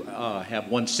to have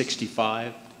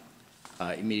 165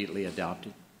 immediately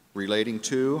adopted. Relating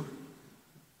to?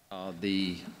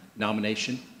 The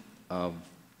nomination of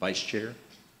Vice Chair.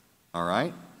 All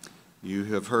right. You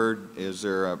have heard,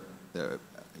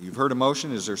 you've heard a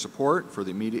motion. Is there support for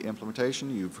the immediate implementation?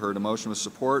 You've heard a motion with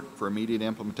support for immediate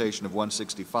implementation of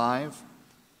 165.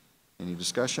 Any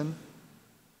discussion?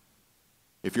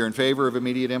 If you're in favor of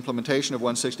immediate implementation of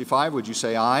 165, would you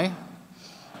say aye?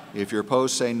 If you're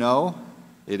opposed, say no.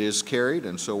 It is carried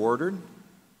and so ordered.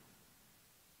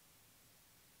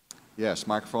 Yes,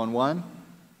 microphone 1.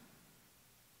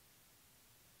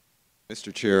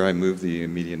 Mr. Chair, I move the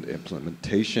immediate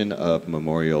implementation of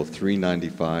Memorial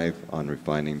 395 on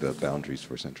refining the boundaries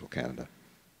for Central Canada.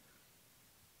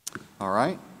 All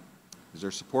right. Is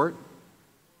there support?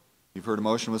 You've heard a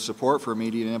motion with support for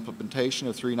immediate implementation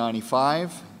of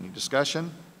 395. Any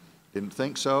discussion? Didn't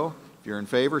think so. If you're in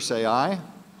favor, say aye.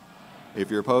 If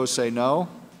you're opposed, say no,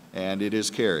 and it is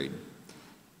carried.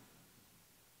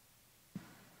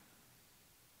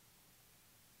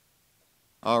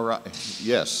 All right.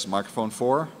 Yes, microphone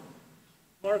 4.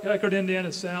 Mark Eckert,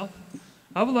 Indiana South.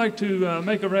 I would like to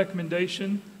make a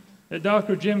recommendation that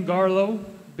Dr. Jim Garlow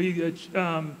be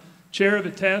the chair of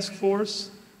a task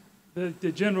force that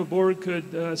the General Board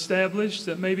could establish,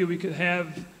 that maybe we could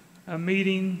have a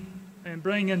meeting and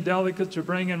bring in delegates or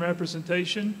bring in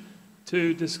representation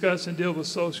to discuss and deal with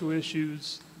social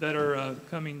issues that are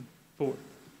coming forward.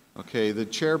 Okay, the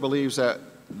chair believes that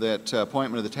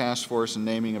appointment of the task force and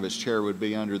naming of its chair would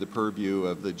be under the purview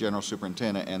of the General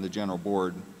Superintendent and the General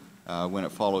Board when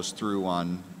it follows through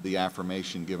on the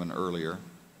affirmation given earlier.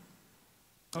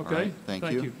 Okay, right,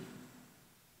 thank you.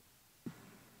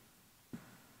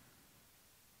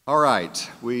 All right,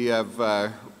 we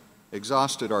have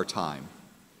exhausted our time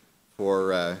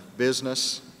for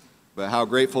business, but how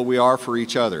grateful we are for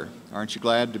each other. Aren't you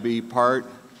glad to be part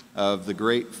of the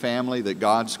great family that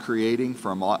God's creating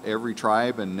from every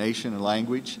tribe and nation and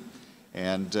language,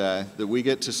 and that we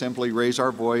get to simply raise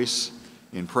our voice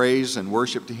in praise and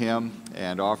worship to Him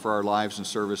and offer our lives in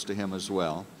service to Him as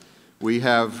well. We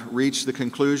have reached the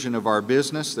conclusion of our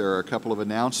business. There are a couple of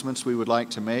announcements we would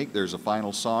like to make. There's a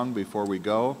final song before we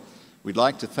go. We'd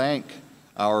like to thank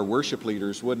our worship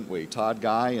leaders, wouldn't we? Todd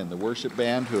Guy and the worship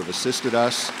band who have assisted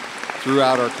us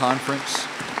throughout our conference.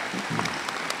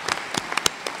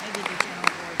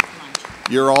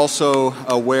 You're also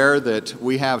aware that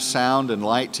we have sound and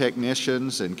light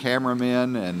technicians and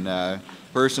cameramen and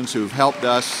persons who've helped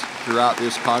us throughout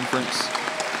this conference.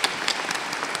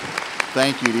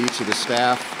 Thank you to each of the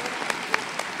staff.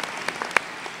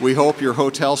 We hope your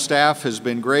hotel staff has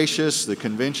been gracious. The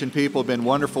convention people have been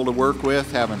wonderful to work with,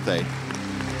 haven't they?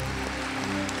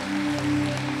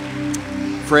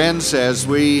 Friends, as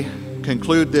we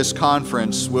conclude this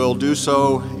conference, we'll do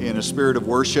so in a spirit of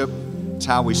worship. It's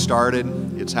how we started.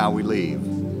 It's how we leave.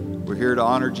 We're here to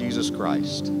honor Jesus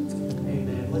Christ,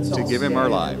 to give Him our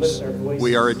lives.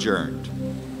 We are adjourned.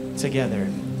 Together.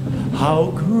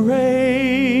 How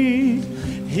great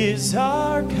is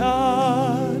our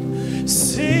God.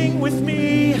 Sing with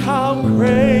me, how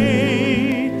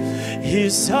great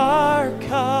is our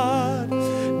God.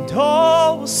 And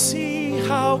all will see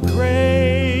how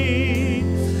great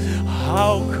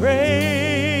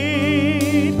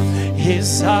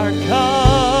is our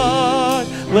God.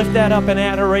 Lift that up in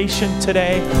adoration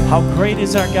today. How great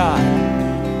is our God.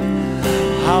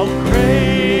 How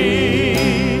great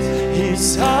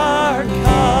is our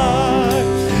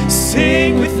God.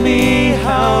 Sing with me,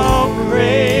 how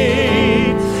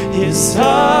great is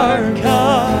our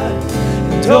God.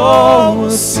 And all will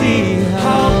see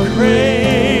how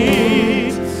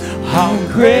great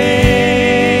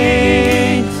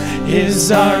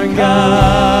is our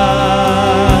God.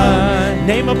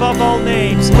 Name above all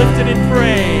names, lifted in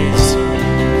praise.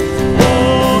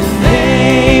 Oh,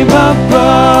 name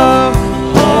above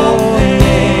all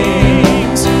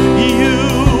names,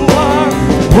 you are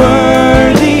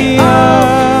worthy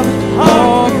of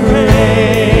all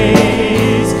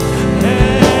praise.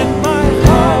 And my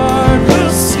heart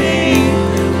will sing,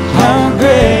 how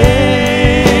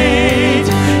great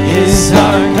is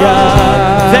our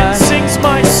God. Then sings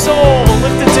my soul,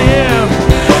 lift it to Him.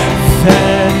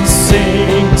 Then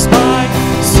sings my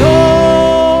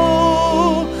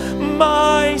soul,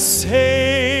 my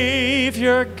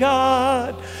Savior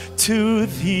God, to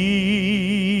Thee.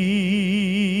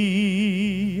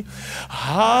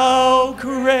 How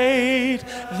great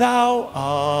Thou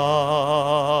art!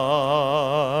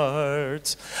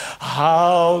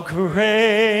 How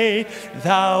great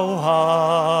Thou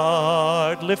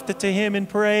art! Lift it to Him in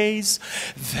praise.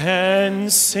 Then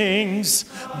sings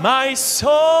my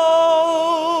soul,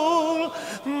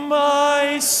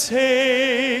 my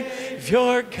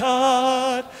Savior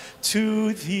God,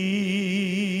 to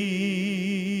Thee.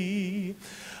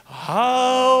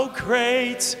 How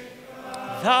great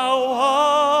Thou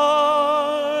art!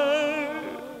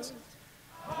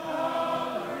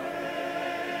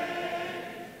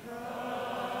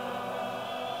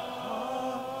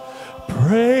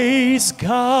 Praise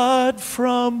God,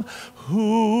 from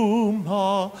whom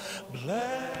all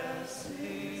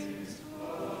blessings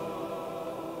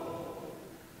flow.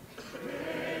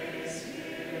 Praise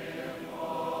Him,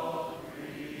 all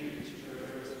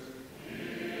creatures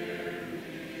here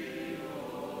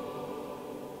below.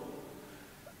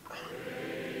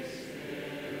 Praise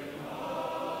Him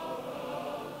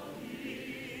above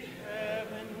the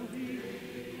heavenly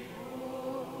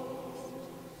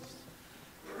hosts.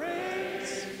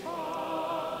 Praise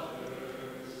Father,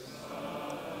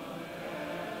 Son,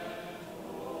 and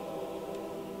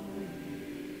Holy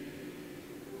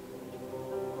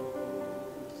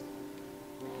Ghost.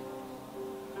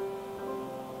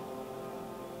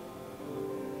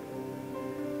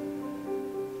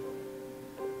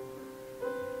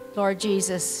 Lord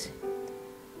Jesus,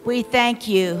 we thank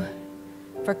you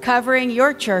for covering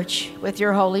your church with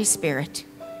your Holy Spirit.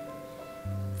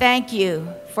 Thank you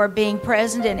for being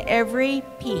present in every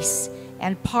piece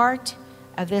and part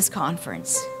of this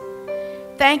conference.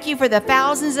 Thank you for the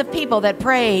thousands of people that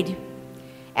prayed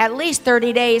at least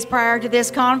 30 days prior to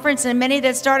this conference and many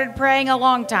that started praying a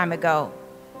long time ago.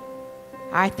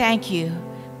 I thank you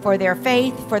for their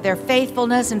faith, for their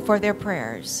faithfulness, and for their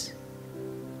prayers.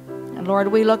 And Lord,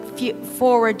 we look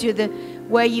forward to the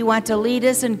way you want to lead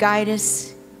us and guide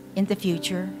us in the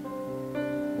future.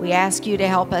 We ask you to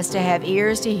help us to have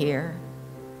ears to hear,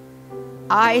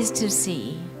 eyes to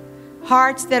see,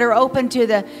 hearts that are open to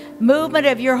the movement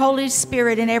of your Holy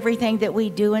Spirit in everything that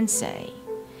we do and say.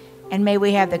 And may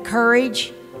we have the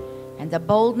courage and the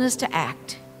boldness to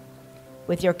act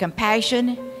with your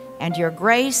compassion and your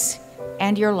grace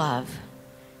and your love,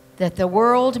 that the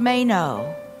world may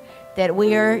know that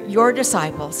we are your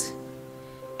disciples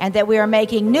and that we are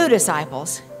making new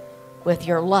disciples with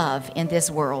your love in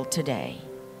this world today.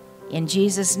 In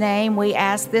Jesus' name, we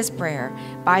ask this prayer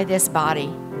by this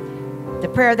body, the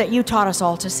prayer that you taught us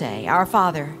all to say. Our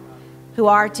Father, who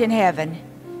art in heaven,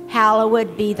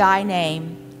 hallowed be thy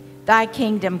name. Thy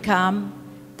kingdom come,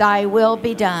 thy will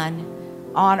be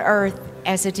done, on earth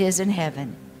as it is in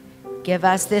heaven. Give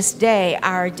us this day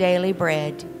our daily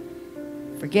bread.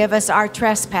 Forgive us our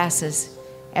trespasses,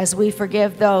 as we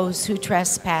forgive those who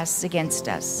trespass against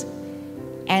us.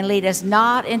 And lead us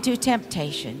not into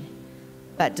temptation,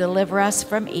 but deliver us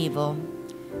from evil.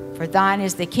 For thine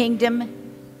is the kingdom,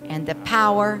 and the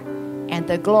power, and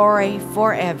the glory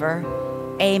forever.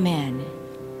 Amen.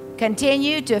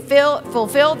 Continue to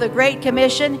fulfill the Great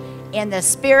Commission in the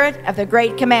spirit of the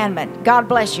Great Commandment. God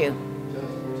bless you.